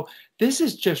going to go, this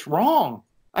is just wrong.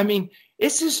 I mean,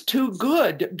 this is too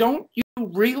good. Don't you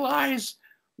realize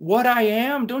what I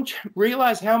am? Don't you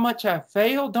realize how much I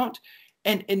fail?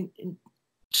 And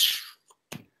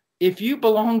if you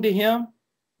belong to him,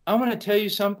 I'm going to tell you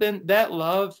something. That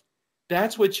love,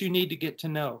 that's what you need to get to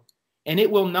know. And it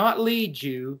will not lead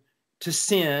you to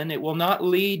sin. It will not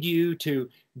lead you to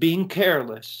being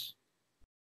careless.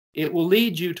 It will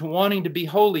lead you to wanting to be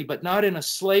holy, but not in a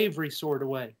slavery sort of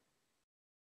way.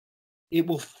 It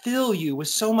will fill you with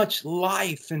so much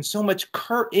life and so much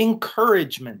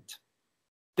encouragement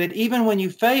that even when you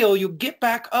fail, you'll get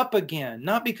back up again.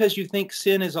 Not because you think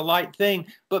sin is a light thing,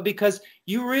 but because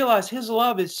you realize his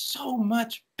love is so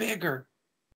much bigger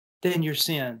than your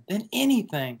sin, than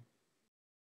anything.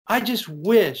 I just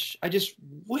wish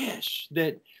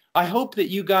that, I hope that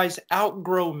you guys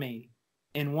outgrow me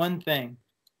in one thing,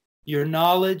 your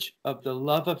knowledge of the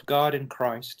love of God in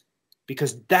Christ,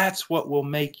 because that's what will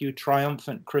make you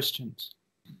triumphant Christians,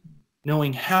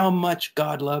 knowing how much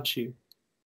God loves you.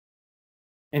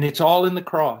 And it's all in the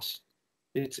cross.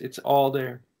 It's all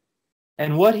there.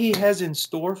 And what he has in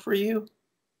store for you,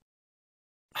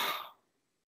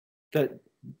 the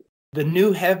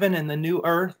new heaven and the new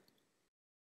earth.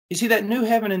 You see, that new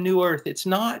heaven and new earth, it's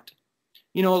not,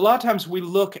 a lot of times we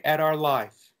look at our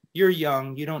life. You're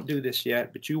young, you don't do this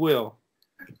yet, but you will.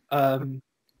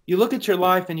 You look at your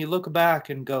life and you look back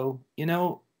and go,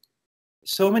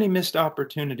 so many missed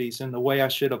opportunities in the way I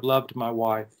should have loved my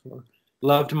wife or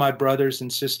loved my brothers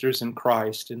and sisters in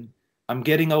Christ. And I'm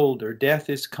getting older. Death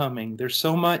is coming. There's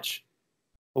so much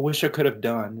I wish I could have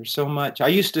done. There's so much. I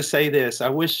used to say this.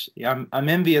 I'm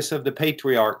envious of the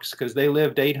patriarchs because they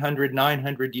lived 800,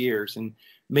 900 years. And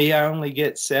me, I only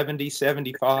get 70,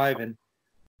 75. And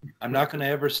I'm not going to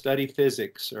ever study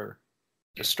physics or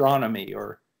astronomy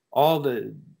or all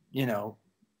the,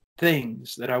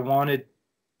 things that I wanted.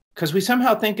 Because we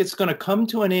somehow think it's going to come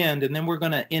to an end and then we're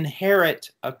going to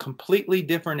inherit a completely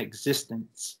different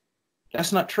existence.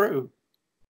 That's not true.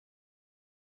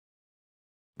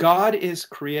 God is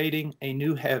creating a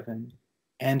new heaven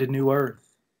and a new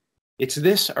earth. It's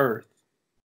this earth.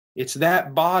 It's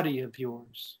that body of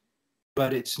yours,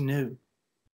 but it's new.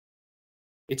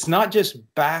 It's not just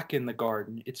back in the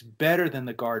garden. It's better than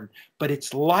the garden, but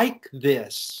it's like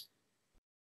this.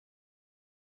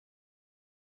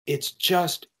 It's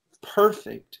just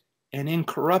perfect and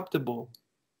incorruptible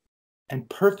and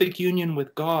perfect union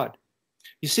with God.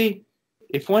 You see,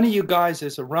 if one of you guys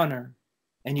is a runner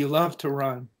and you love to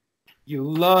run, you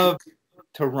love it.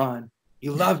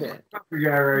 Your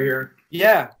guy right here.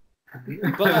 Yeah.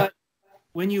 But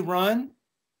when you run,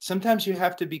 sometimes you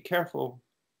have to be careful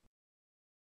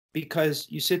because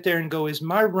you sit there and go, is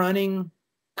my running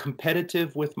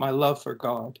competitive with my love for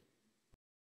God?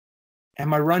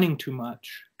 Am I running too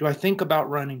much? Do I think about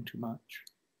running too much?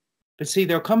 But see,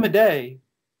 there'll come a day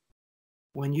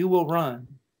when you will run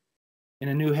in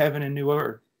a new heaven and new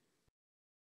earth.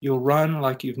 You'll run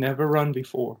like you've never run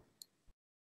before.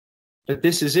 But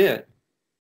this is it.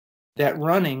 That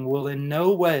running will in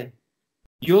no way,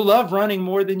 you'll love running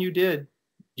more than you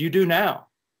do now,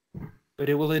 but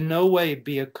it will in no way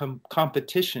be a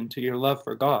competition to your love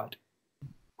for God.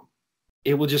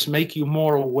 It will just make you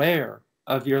more aware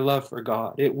of your love for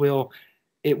God. It will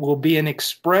be an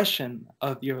expression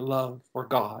of your love for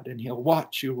God, and he'll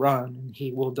watch you run and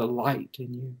he will delight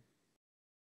in you.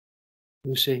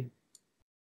 You see,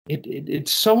 it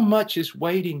so much is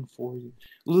waiting for you.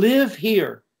 Live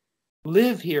here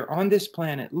on this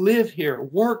planet, live here,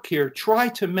 work here, try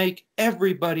to make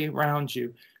everybody around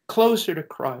you closer to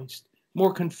Christ,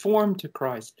 more conformed to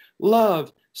Christ,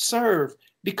 love, serve,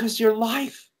 because your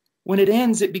life, when it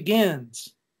ends, it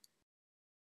begins.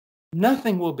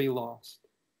 Nothing will be lost.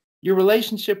 Your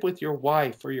relationship with your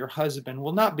wife or your husband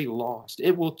will not be lost.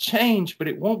 It will change, but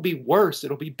it won't be worse.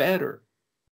 It'll be better.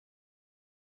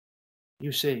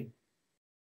 You see,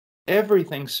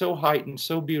 everything's so heightened,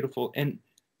 so beautiful. And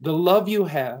the love you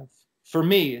have, for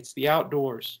me, it's the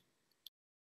outdoors.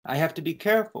 I have to be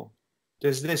careful.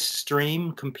 Does this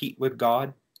stream compete with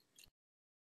God?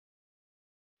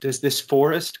 Does this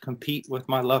forest compete with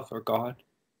my love for God?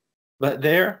 But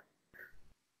there,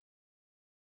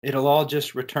 it'll all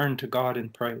just return to God in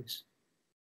praise.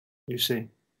 You see.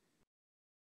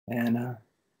 And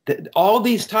all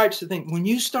these types of things, when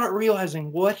you start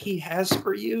realizing what he has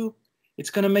for you,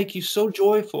 it's going to make you so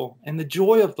joyful, and the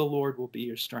joy of the Lord will be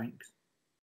your strength.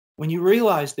 When you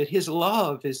realize that his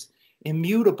love is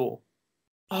immutable,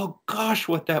 oh gosh,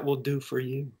 what that will do for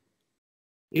you.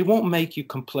 It won't make you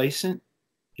complacent.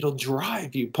 It'll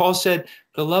drive you. Paul said,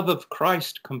 the love of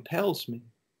Christ compels me.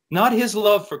 Not his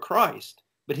love for Christ,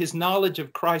 but his knowledge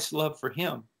of Christ's love for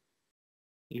him.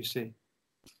 You see.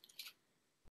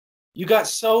 You got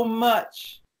so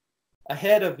much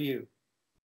ahead of you.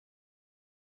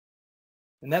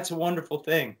 And that's a wonderful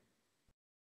thing.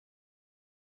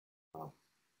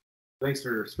 Thanks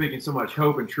for speaking so much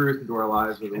hope and truth into our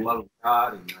lives with the love of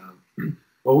God. And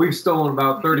well, we've stolen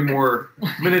about 30 more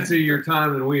minutes of your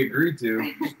time than we agreed to. I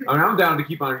mean, I'm down to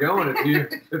keep on going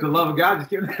if the love of God just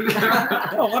keep.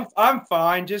 No, I'm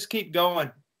fine. Just keep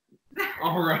going.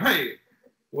 All right.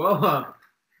 Well,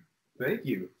 thank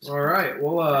you. All right.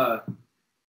 Well,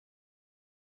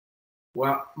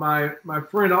 my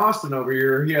friend Austin over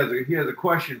here, he has a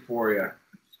question for you.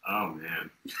 Oh man.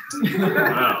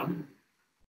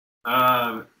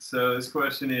 Wow. So this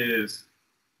question is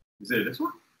it this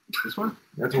one? This one?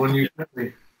 That's one you sent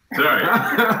me. Sorry.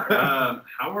 How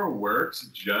are works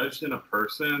judged in a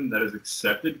person that has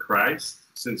accepted Christ,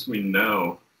 since we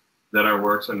know that our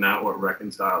works are not what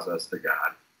reconciles us to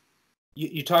God?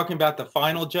 You talking about the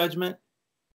final judgment?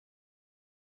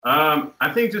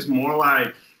 I think just more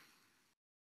like,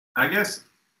 I guess,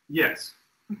 yes.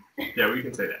 Yeah, we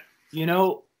can say that. You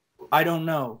know, I don't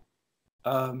know.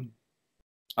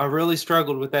 I really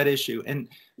struggled with that issue. And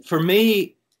for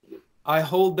me, I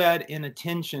hold that in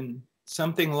attention,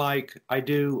 something like I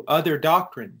do other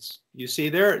doctrines. You see,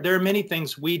 there are many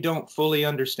things we don't fully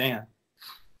understand.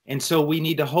 And so we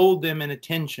need to hold them in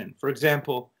attention. For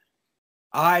example,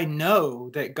 I know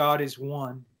that God is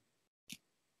one.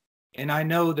 And I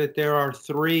know that there are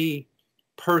three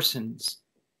persons,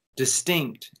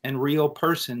 distinct and real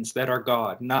persons that are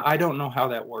God. Now, I don't know how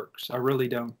that works. I really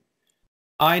don't.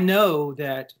 I know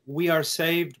that we are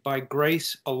saved by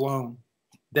grace alone.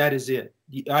 That is it.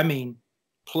 I mean,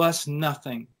 plus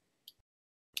nothing.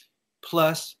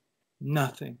 Plus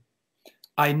nothing.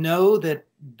 I know that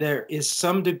there is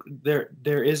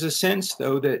there is a sense,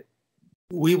 though, that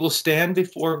we will stand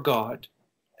before God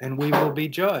and we will be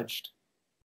judged.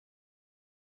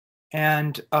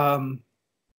 And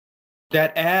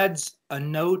that adds a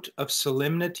note of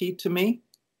solemnity to me,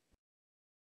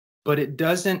 but it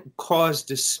doesn't cause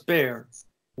despair.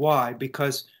 Why?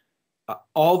 Because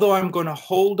although I'm going to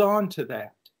hold on to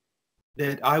that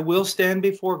I will stand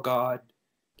before God,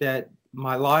 that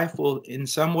my life will, in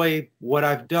some way, what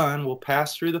I've done will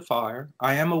pass through the fire.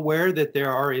 I am aware that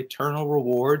there are eternal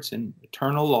rewards and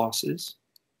eternal losses.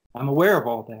 I'm aware of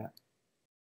all that.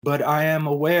 But I am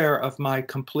aware of my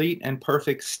complete and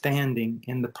perfect standing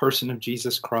in the person of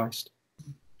Jesus Christ.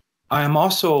 I am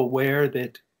also aware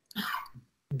that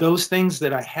those things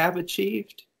that I have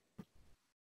achieved,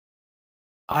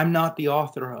 I'm not the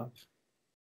author of.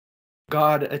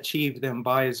 God achieved them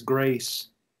by his grace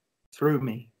through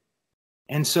me.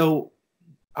 And so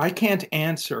I can't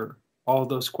answer all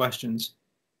those questions.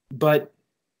 But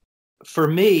for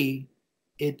me,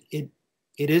 it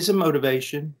is a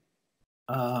motivation.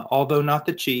 Although not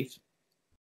the chief,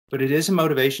 but it is a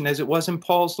motivation, as it was in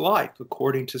Paul's life,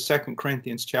 according to 2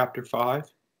 Corinthians chapter 5.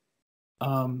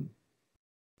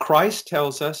 Christ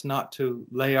tells us not to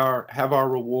have our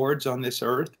rewards on this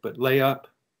earth, but lay up,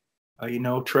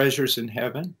 treasures in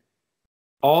heaven.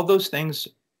 All those things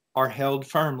are held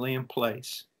firmly in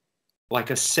place, like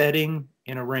a setting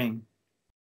in a ring.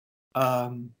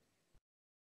 But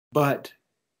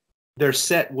they're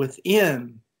set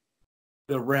within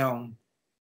the realm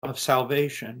of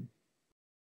salvation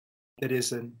that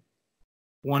is a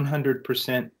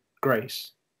 100%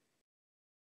 grace.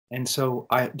 And so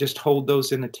I just hold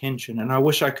those in attention, and I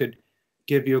wish I could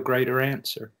give you a greater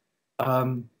answer.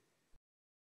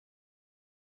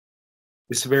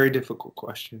 It's a very difficult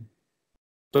question,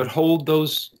 but hold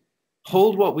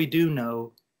what we do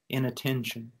know in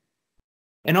attention.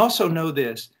 And also know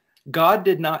this: God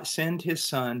did not send his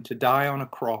son to die on a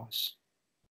cross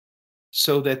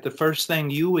so that the first thing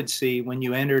you would see when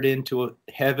you entered into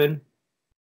heaven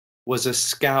was a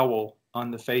scowl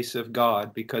on the face of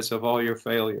God because of all your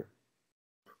failure.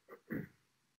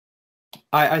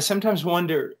 I sometimes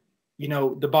wonder,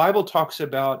 the Bible talks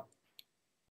about,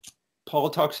 Paul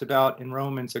talks about in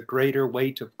Romans, a greater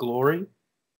weight of glory.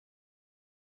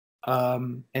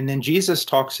 And then Jesus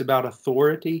talks about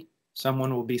authority.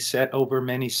 Someone will be set over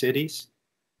many cities.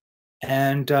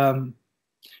 And,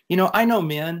 I know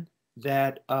men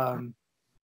that,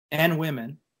 and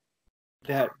women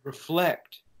that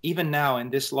reflect, even now in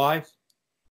this life,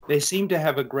 they seem to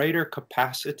have a greater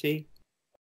capacity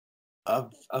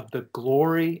of the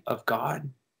glory of God.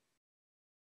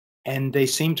 And they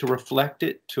seem to reflect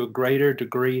it to a greater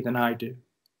degree than I do.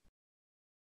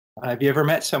 Have you ever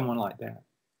met someone like that?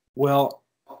 Well,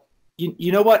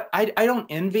 you know what? I don't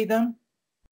envy them,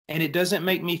 and it doesn't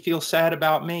make me feel sad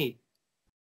about me.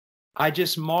 I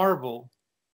just marvel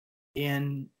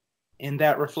in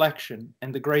that reflection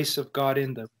and the grace of God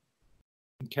in them.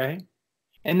 Okay?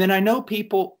 And then I know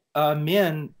people,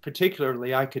 men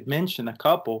particularly, I could mention a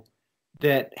couple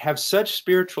that have such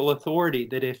spiritual authority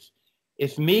that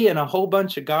if me and a whole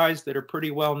bunch of guys that are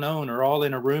pretty well known are all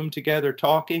in a room together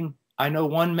talking, I know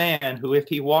one man who, if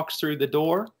he walks through the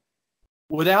door,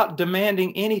 without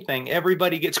demanding anything,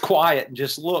 everybody gets quiet and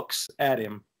just looks at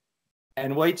him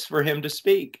and waits for him to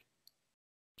speak.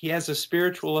 He has a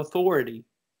spiritual authority,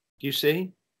 do you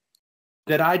see,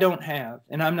 that I don't have.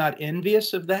 And I'm not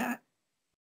envious of that.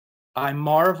 I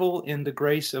marvel in the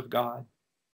grace of God.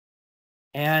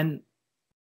 And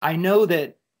I know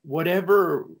that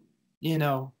whatever,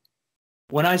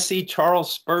 when I see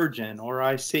Charles Spurgeon, or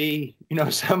I see,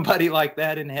 somebody like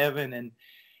that in heaven,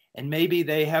 and maybe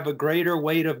they have a greater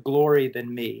weight of glory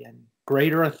than me and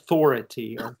greater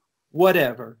authority or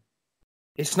whatever,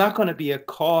 it's not going to be a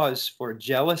cause for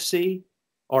jealousy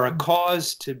or a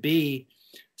cause to be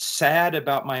sad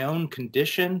about my own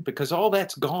condition, because all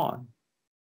that's gone.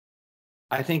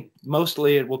 I think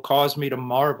mostly it will cause me to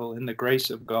marvel in the grace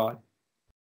of God.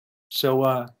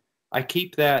 So I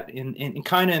keep that in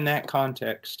kind of in that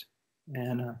context.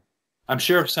 And I'm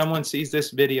sure if someone sees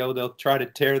this video, they'll try to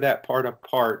tear that part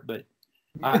apart, but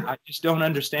I just don't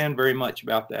understand very much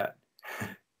about that.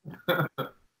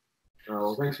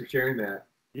 Well, thanks for sharing that.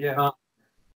 Yeah.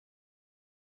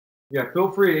 Yeah,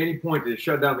 feel free at any point to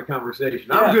shut down the conversation.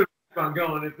 Yeah. I'm good if I'm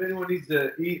going. If anyone needs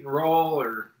to eat and roll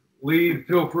or leave,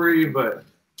 feel free, but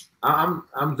I'm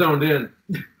zoned in.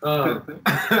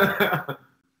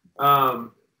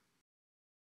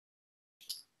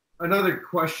 Another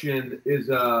question is,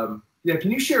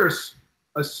 can you share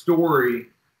a story?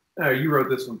 Oh, you wrote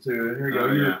this one too. Here you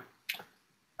go.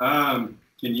 Yeah.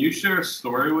 Can you share a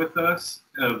story with us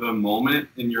of a moment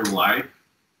in your life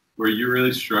where you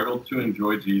really struggled to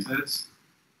enjoy Jesus?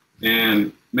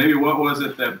 And maybe what was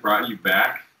it that brought you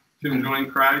back to enjoying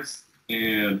Christ?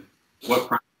 And what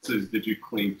practices did you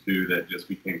cling to that just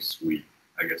became sweet,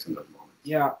 I guess, in those moments?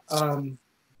 Yeah.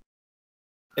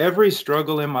 Every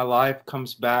struggle in my life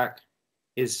comes back,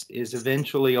 is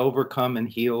eventually overcome and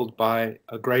healed by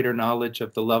a greater knowledge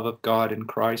of the love of God in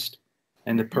Christ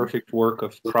and the perfect work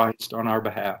of Christ on our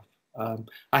behalf.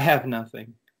 I have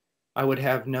nothing. I would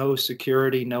have no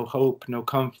security, no hope, no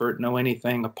comfort, no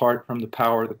anything apart from the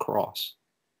power of the cross.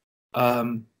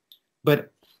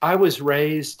 But I was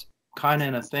raised kind of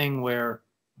in a thing where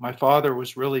my father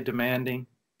was really demanding.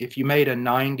 If you made a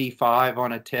 95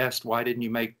 on a test, why didn't you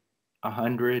make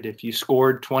 100? If you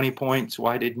scored 20 points,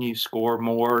 why didn't you score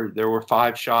more? There were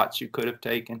 5 shots you could have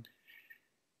taken.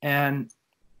 And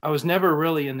I was never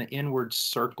really in the inward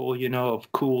circle,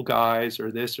 of cool guys or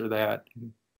this or that.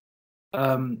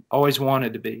 Always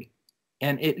wanted to be.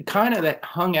 And it kind of that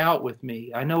hung out with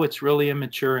me. I know it's really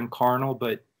immature and carnal,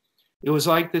 but it was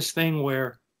like this thing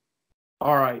where,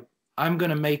 all right, I'm going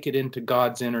to make it into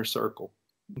God's inner circle.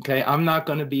 Okay, I'm not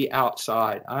going to be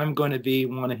outside. I'm going to be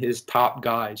one of his top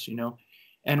guys,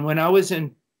 And when I was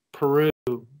in Peru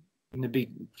in the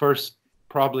first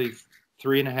probably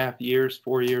 3.5 years,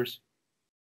 4 years,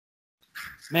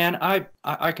 man,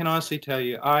 I can honestly tell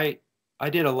you, I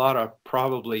did a lot of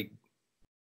probably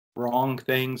wrong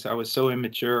things. I was so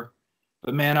immature,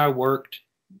 but man, I worked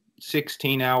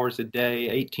 16 hours a day,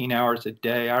 18 hours a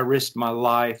day. I risked my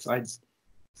life. I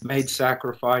made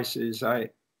sacrifices.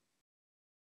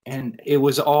 And it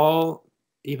was all,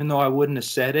 even though I wouldn't have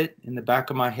said it, in the back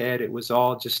of my head, it was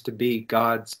all just to be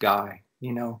God's guy,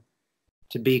 to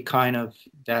be kind of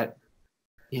that,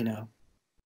 I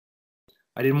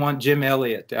didn't want Jim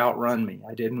Elliott to outrun me.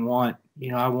 I didn't want,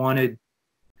 I wanted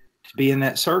to be in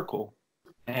that circle.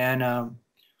 And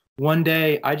one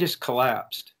day I just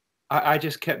collapsed. I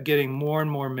just kept getting more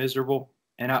and more miserable.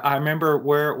 And I remember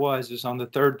where it was on the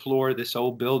 3rd floor of this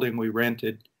old building we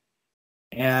rented.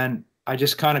 And I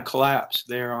just kind of collapsed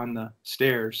there on the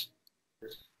stairs.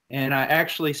 And I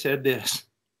actually said this.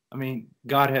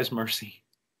 God has mercy.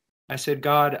 I said,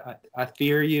 God, I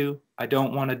fear you. I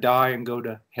don't want to die and go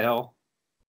to hell.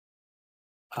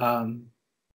 I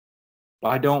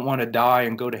don't want to die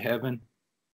and go to heaven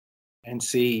and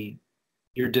see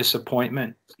your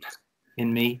disappointment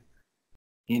in me.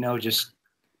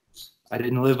 I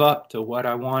didn't live up to what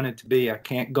I wanted to be. I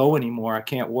can't go anymore. I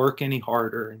can't work any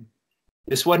harder. And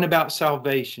this wasn't about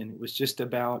salvation. It was just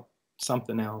about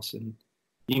something else. And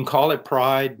you can call it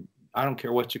pride. I don't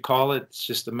care what you call it. It's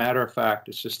just a matter of fact.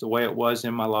 It's just the way it was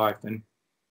in my life. And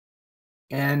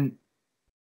I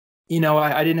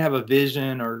didn't have a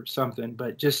vision or something,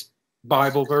 but just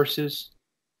Bible verses,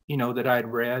 that I'd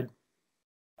read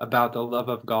about the love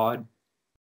of God,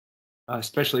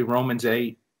 especially Romans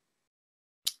 8.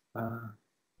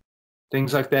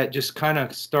 Things like that just kind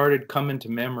of started coming to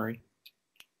memory.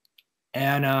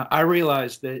 And I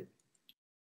realized that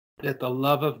the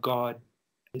love of God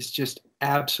is just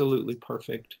absolutely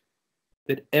perfect,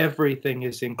 that everything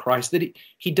is in Christ, that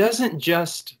he doesn't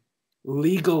just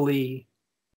legally,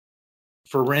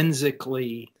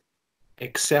 forensically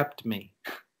accept me.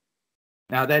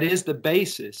 Now, that is the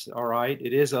basis, all right?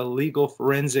 It is a legal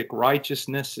forensic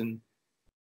righteousness,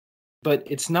 but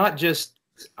it's not just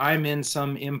I'm in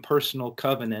some impersonal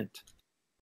covenant.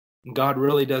 God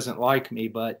really doesn't like me,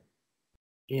 but,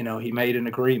 he made an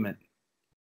agreement.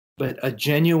 But a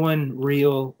genuine,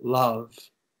 real love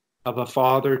of a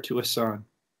father to a son.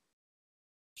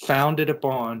 founded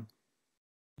upon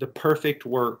the perfect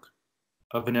work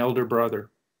of an elder brother.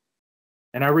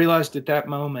 And I realized at that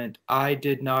moment, I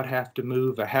did not have to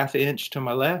move a half inch to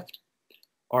my left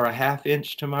or a half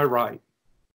inch to my right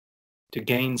to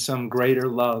gain some greater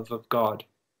love of God.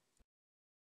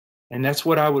 And that's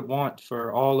what I would want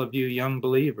for all of you young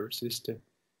believers, is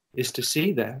to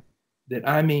see that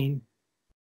I mean,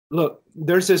 look,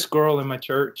 there's this girl in my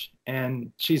church,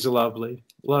 and she's a lovely,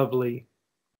 lovely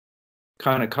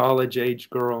kind of college age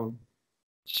girl.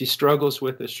 She struggles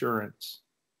with assurance.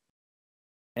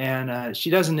 And she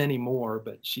doesn't anymore,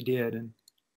 but she did. And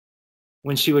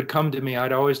when she would come to me,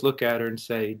 I'd always look at her and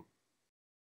say,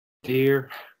 "Dear,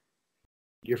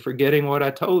 you're forgetting what I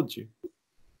told you.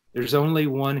 There's only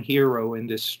one hero in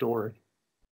this story,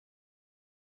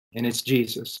 and it's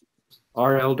Jesus,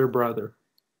 our elder brother."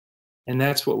 And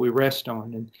that's what we rest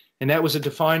on. And that was a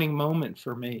defining moment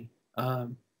for me.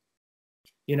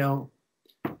 You know,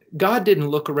 God didn't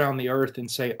look around the earth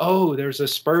and say, "Oh, there's a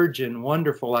Spurgeon.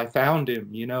 Wonderful. I found him."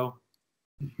 You know,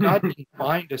 God didn't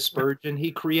find a Spurgeon.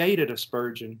 He created a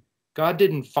Spurgeon. God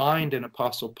didn't find an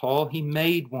Apostle Paul. He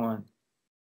made one.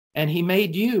 And he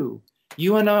made you.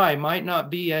 You and I might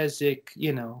not be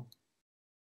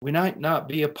we might not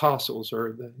be apostles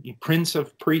or the prince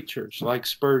of preachers like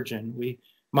Spurgeon. We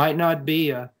might not be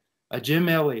a Jim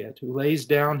Elliot who lays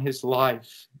down his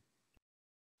life.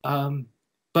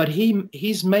 But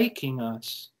he's making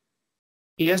us.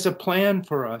 He has a plan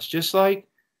for us, just like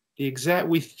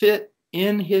we fit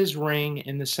in his ring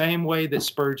in the same way that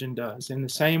Spurgeon does, in the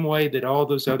same way that all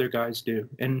those other guys do.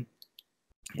 And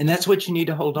that's what you need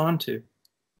to hold on to.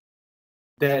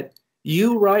 That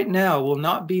you right now will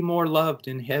not be more loved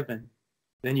in heaven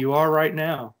than you are right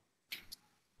now.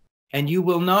 And you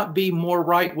will not be more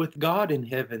right with God in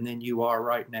heaven than you are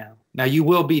right now. Now, you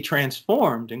will be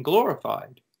transformed and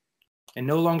glorified and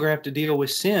no longer have to deal with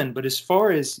sin. But as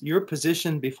far as your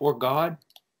position before God,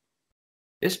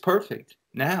 it's perfect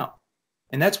now.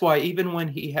 And that's why even when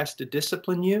he has to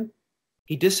discipline you,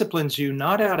 he disciplines you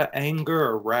not out of anger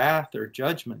or wrath or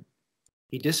judgment.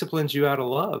 He disciplines you out of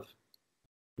love.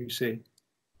 You see,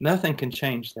 nothing can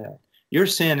change that. Your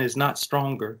sin is not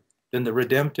stronger than the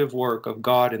redemptive work of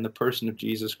God in the person of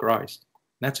Jesus Christ.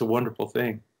 That's a wonderful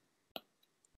thing.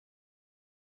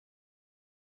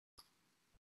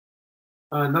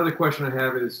 Another question I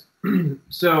have is,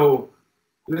 so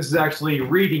this is actually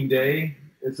reading day.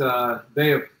 It's a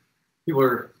day of people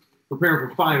are preparing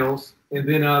for finals, and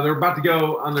then they're about to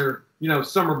go on their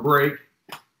summer break,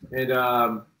 and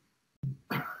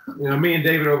me and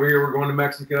David over here, we're going to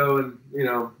Mexico, and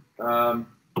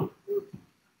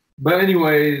but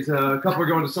anyways, a couple are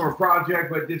going to summer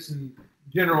project, but just in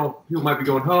general, people might be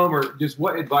going home, or just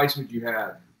what advice would you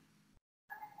have?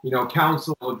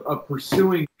 Counsel of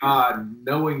pursuing God,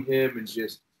 knowing him, and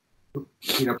just,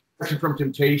 protection from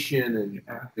temptation, and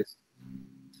just.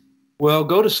 Well,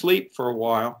 go to sleep for a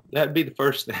while. That'd be the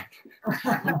first thing.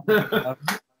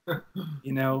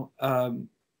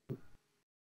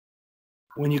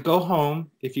 When you go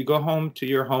home, if you go home to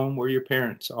your home where your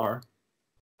parents are,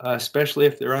 especially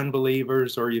if they're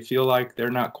unbelievers or you feel like they're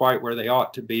not quite where they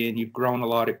ought to be and you've grown a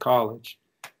lot at college,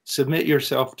 submit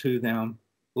yourself to them,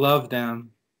 love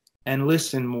them, and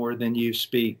listen more than you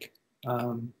speak.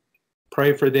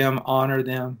 Pray for them, honor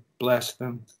them, bless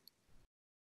them.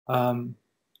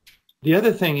 The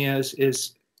other thing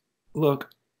is, look,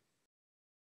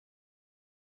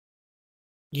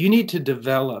 you need to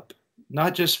develop,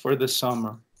 not just for the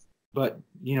summer, but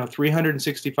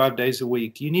 365 days a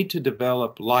week, you need to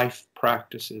develop life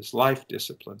practices, life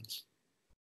disciplines.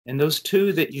 And those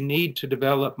two that you need to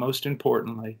develop, most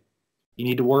importantly, you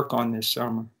need to work on this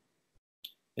summer.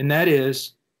 And that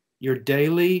is your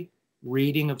daily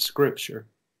reading of Scripture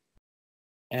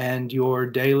and your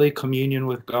daily communion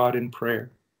with God in prayer.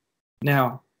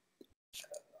 Now,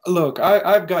 look,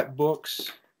 I've got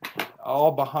books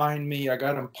all behind me. I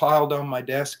got them piled on my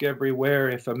desk everywhere.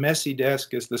 If a messy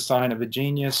desk is the sign of a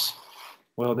genius,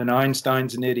 well, then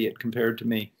Einstein's an idiot compared to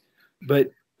me.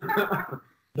 But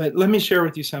let me share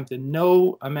with you something.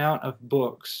 No amount of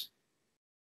books,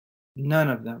 none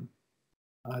of them,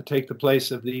 take the place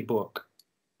of the book.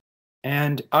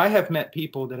 And I have met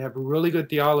people that have really good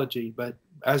theology, but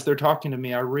as they're talking to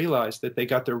me, I realize that they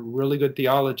got their really good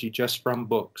theology just from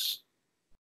books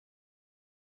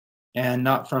and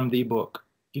not from the book.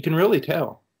 You can really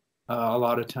tell a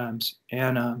lot of times.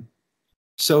 And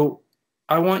so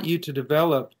I want you to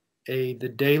develop the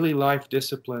daily life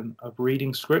discipline of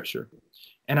reading Scripture.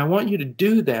 And I want you to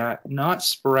do that not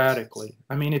sporadically.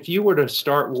 I mean, if you were to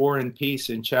start War and Peace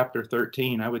in chapter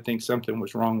 13, I would think something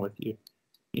was wrong with you.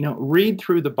 Read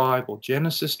through the Bible,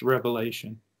 Genesis to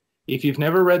Revelation. If you've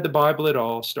never read the Bible at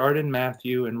all, start in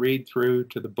Matthew and read through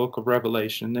to the book of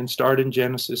Revelation, then start in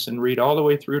Genesis and read all the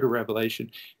way through to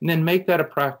Revelation, and then make that a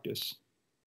practice.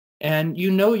 And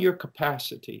your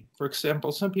capacity. For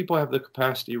example, some people have the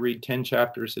capacity to read 10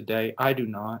 chapters a day. I do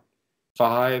not.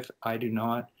 5, I do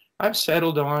not. I've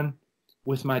settled on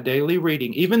with my daily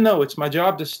reading, even though it's my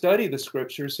job to study the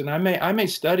scriptures, and I may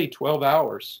study 12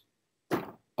 hours.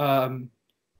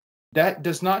 That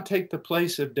does not take the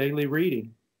place of daily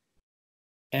reading.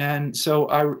 And so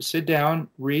I sit down,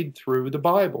 read through the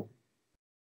Bible.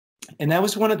 And that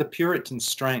was one of the Puritan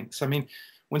strengths. I mean,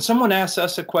 when someone asks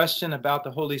us a question about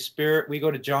the Holy Spirit, we go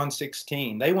to John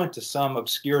 16. They went to some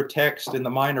obscure text in the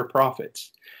Minor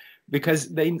Prophets because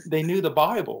they knew the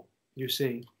Bible, you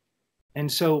see. And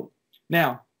so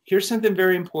now, here's something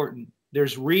very important.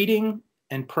 There's reading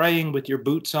and praying with your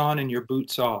boots on and your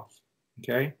boots off.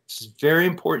 Okay? This is very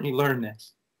important you learn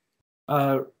this.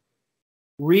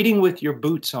 Reading with your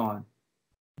boots on.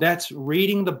 That's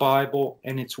reading the Bible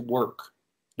and it's work.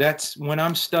 That's when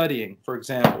I'm studying, for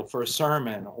example, for a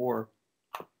sermon, or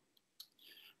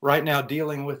right now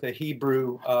dealing with a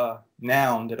Hebrew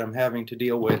noun that I'm having to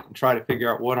deal with and try to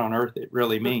figure out what on earth it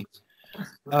really means.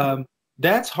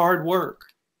 That's hard work.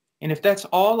 And if that's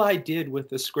all I did with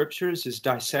the scriptures is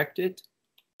dissect it,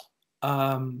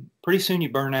 pretty soon you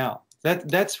burn out.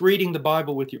 That's reading the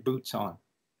Bible with your boots on.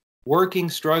 Working,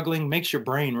 struggling, makes your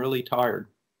brain really tired.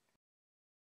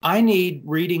 I need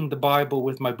reading the Bible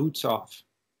with my boots off.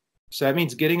 So that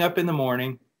means getting up in the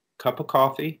morning, cup of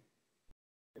coffee,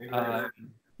 amen,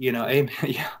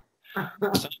 yeah,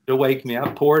 to wake me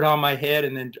up, pour it on my head,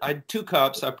 and then I had 2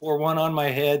 cups. I pour one on my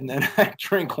head, and then I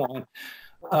drink one.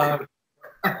 And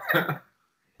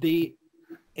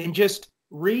just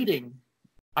reading.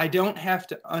 I don't have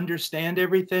to understand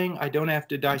everything. I don't have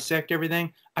to dissect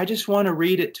everything. I just want to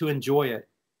read it to enjoy it.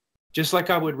 Just like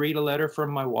I would read a letter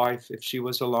from my wife if she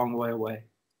was a long way away.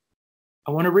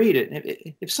 I want to read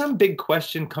it. If some big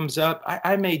question comes up,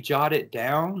 I may jot it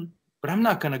down, but I'm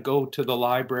not going to go to the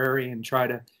library and try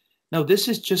to. No, this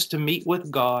is just to meet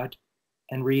with God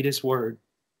and read his word.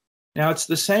 Now, it's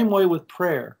the same way with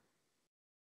prayer.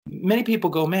 Many people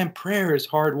go, man, prayer is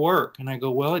hard work. And I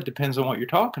go, well, it depends on what you're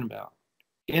talking about.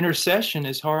 Intercession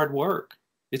is hard work.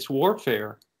 It's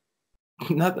warfare.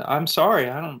 I'm sorry,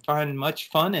 I don't find much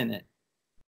fun in it.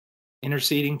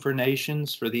 Interceding for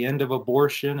nations, for the end of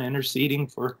abortion, interceding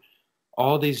for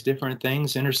all these different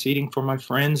things, interceding for my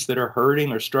friends that are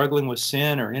hurting or struggling with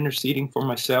sin, or interceding for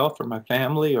myself or my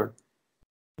family, or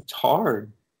it's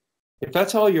hard. If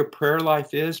that's all your prayer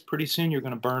life is, pretty soon you're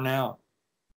going to burn out.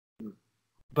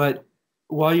 But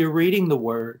while you're reading the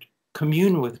word,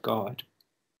 commune with God.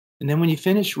 And then when you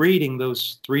finish reading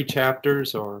those 3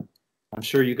 chapters, or I'm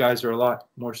sure you guys are a lot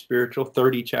more spiritual,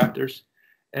 30 chapters,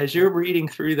 as you're reading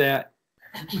through that,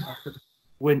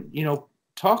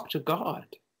 talk to God.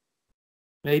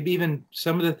 Maybe even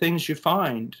some of the things you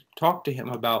find, talk to him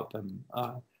about them.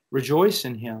 Rejoice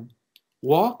in him.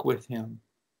 Walk with him.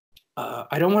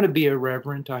 I don't want to be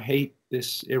irreverent. I hate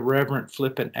this irreverent,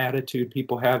 flippant attitude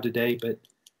people have today, but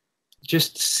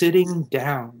just sitting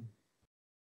down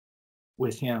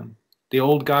with him. The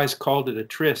old guys called it a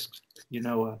tryst,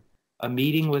 a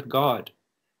meeting with God.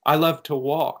 I love to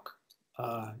walk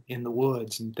in the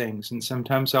woods and things, and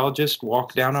sometimes I'll just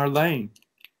walk down our lane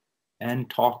and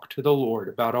talk to the Lord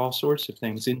about all sorts of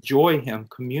things. Enjoy him,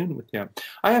 commune with him.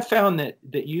 I have found that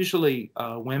usually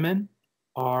women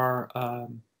are,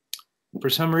 for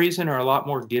some reason, are a lot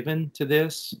more given to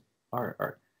this,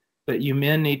 but you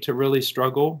men need to really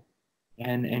struggle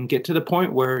and get to the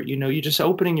point where, you're just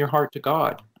opening your heart to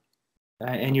God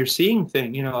and you're seeing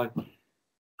things,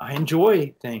 I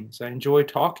enjoy things. I enjoy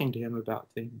talking to him about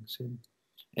things.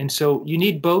 And so you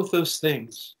need both those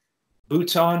things,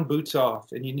 boots on, boots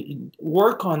off. And you need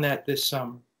work on that this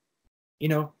summer.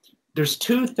 There's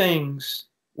 2 things.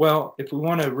 Well, if we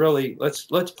want to really,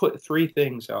 let's put 3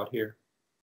 things out here.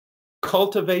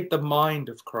 Cultivate the mind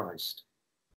of Christ.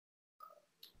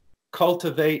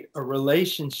 Cultivate a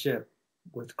relationship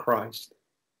with Christ.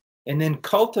 And then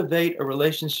cultivate a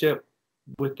relationship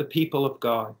with the people of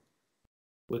God,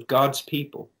 with God's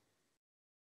people.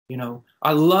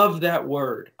 I love that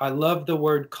word. I love the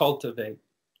word cultivate.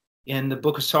 In the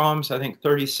book of Psalms, I think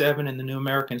 37 in the New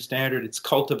American Standard, it's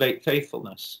cultivate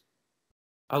faithfulness.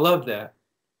 I love that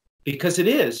because it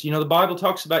is. The Bible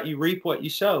talks about you reap what you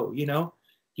sow.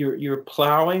 You're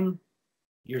plowing,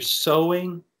 you're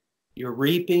sowing, you're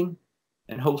reaping,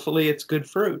 and hopefully it's good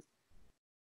fruit.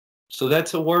 So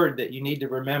that's a word that you need to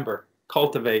remember,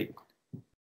 cultivate.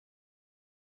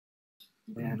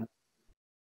 And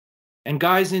And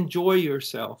guys, enjoy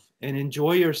yourself, and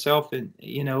enjoy yourself in,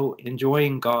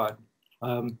 enjoying God.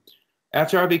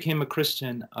 After I became a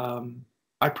Christian,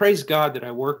 I praise God that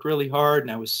I worked really hard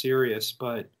and I was serious,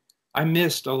 but I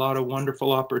missed a lot of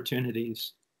wonderful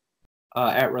opportunities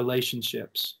at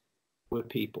relationships with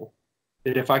people.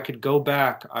 That if I could go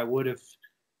back, I would have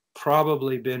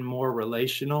probably been more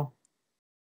relational,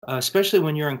 especially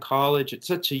when you're in college. It's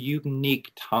such a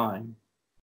unique time.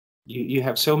 You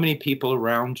have so many people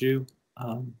around you,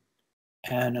 and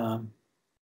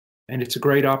it's a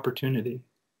great opportunity.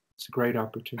 It's a great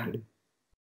opportunity.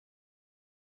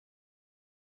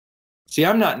 See,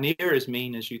 I'm not near as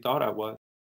mean as you thought I was.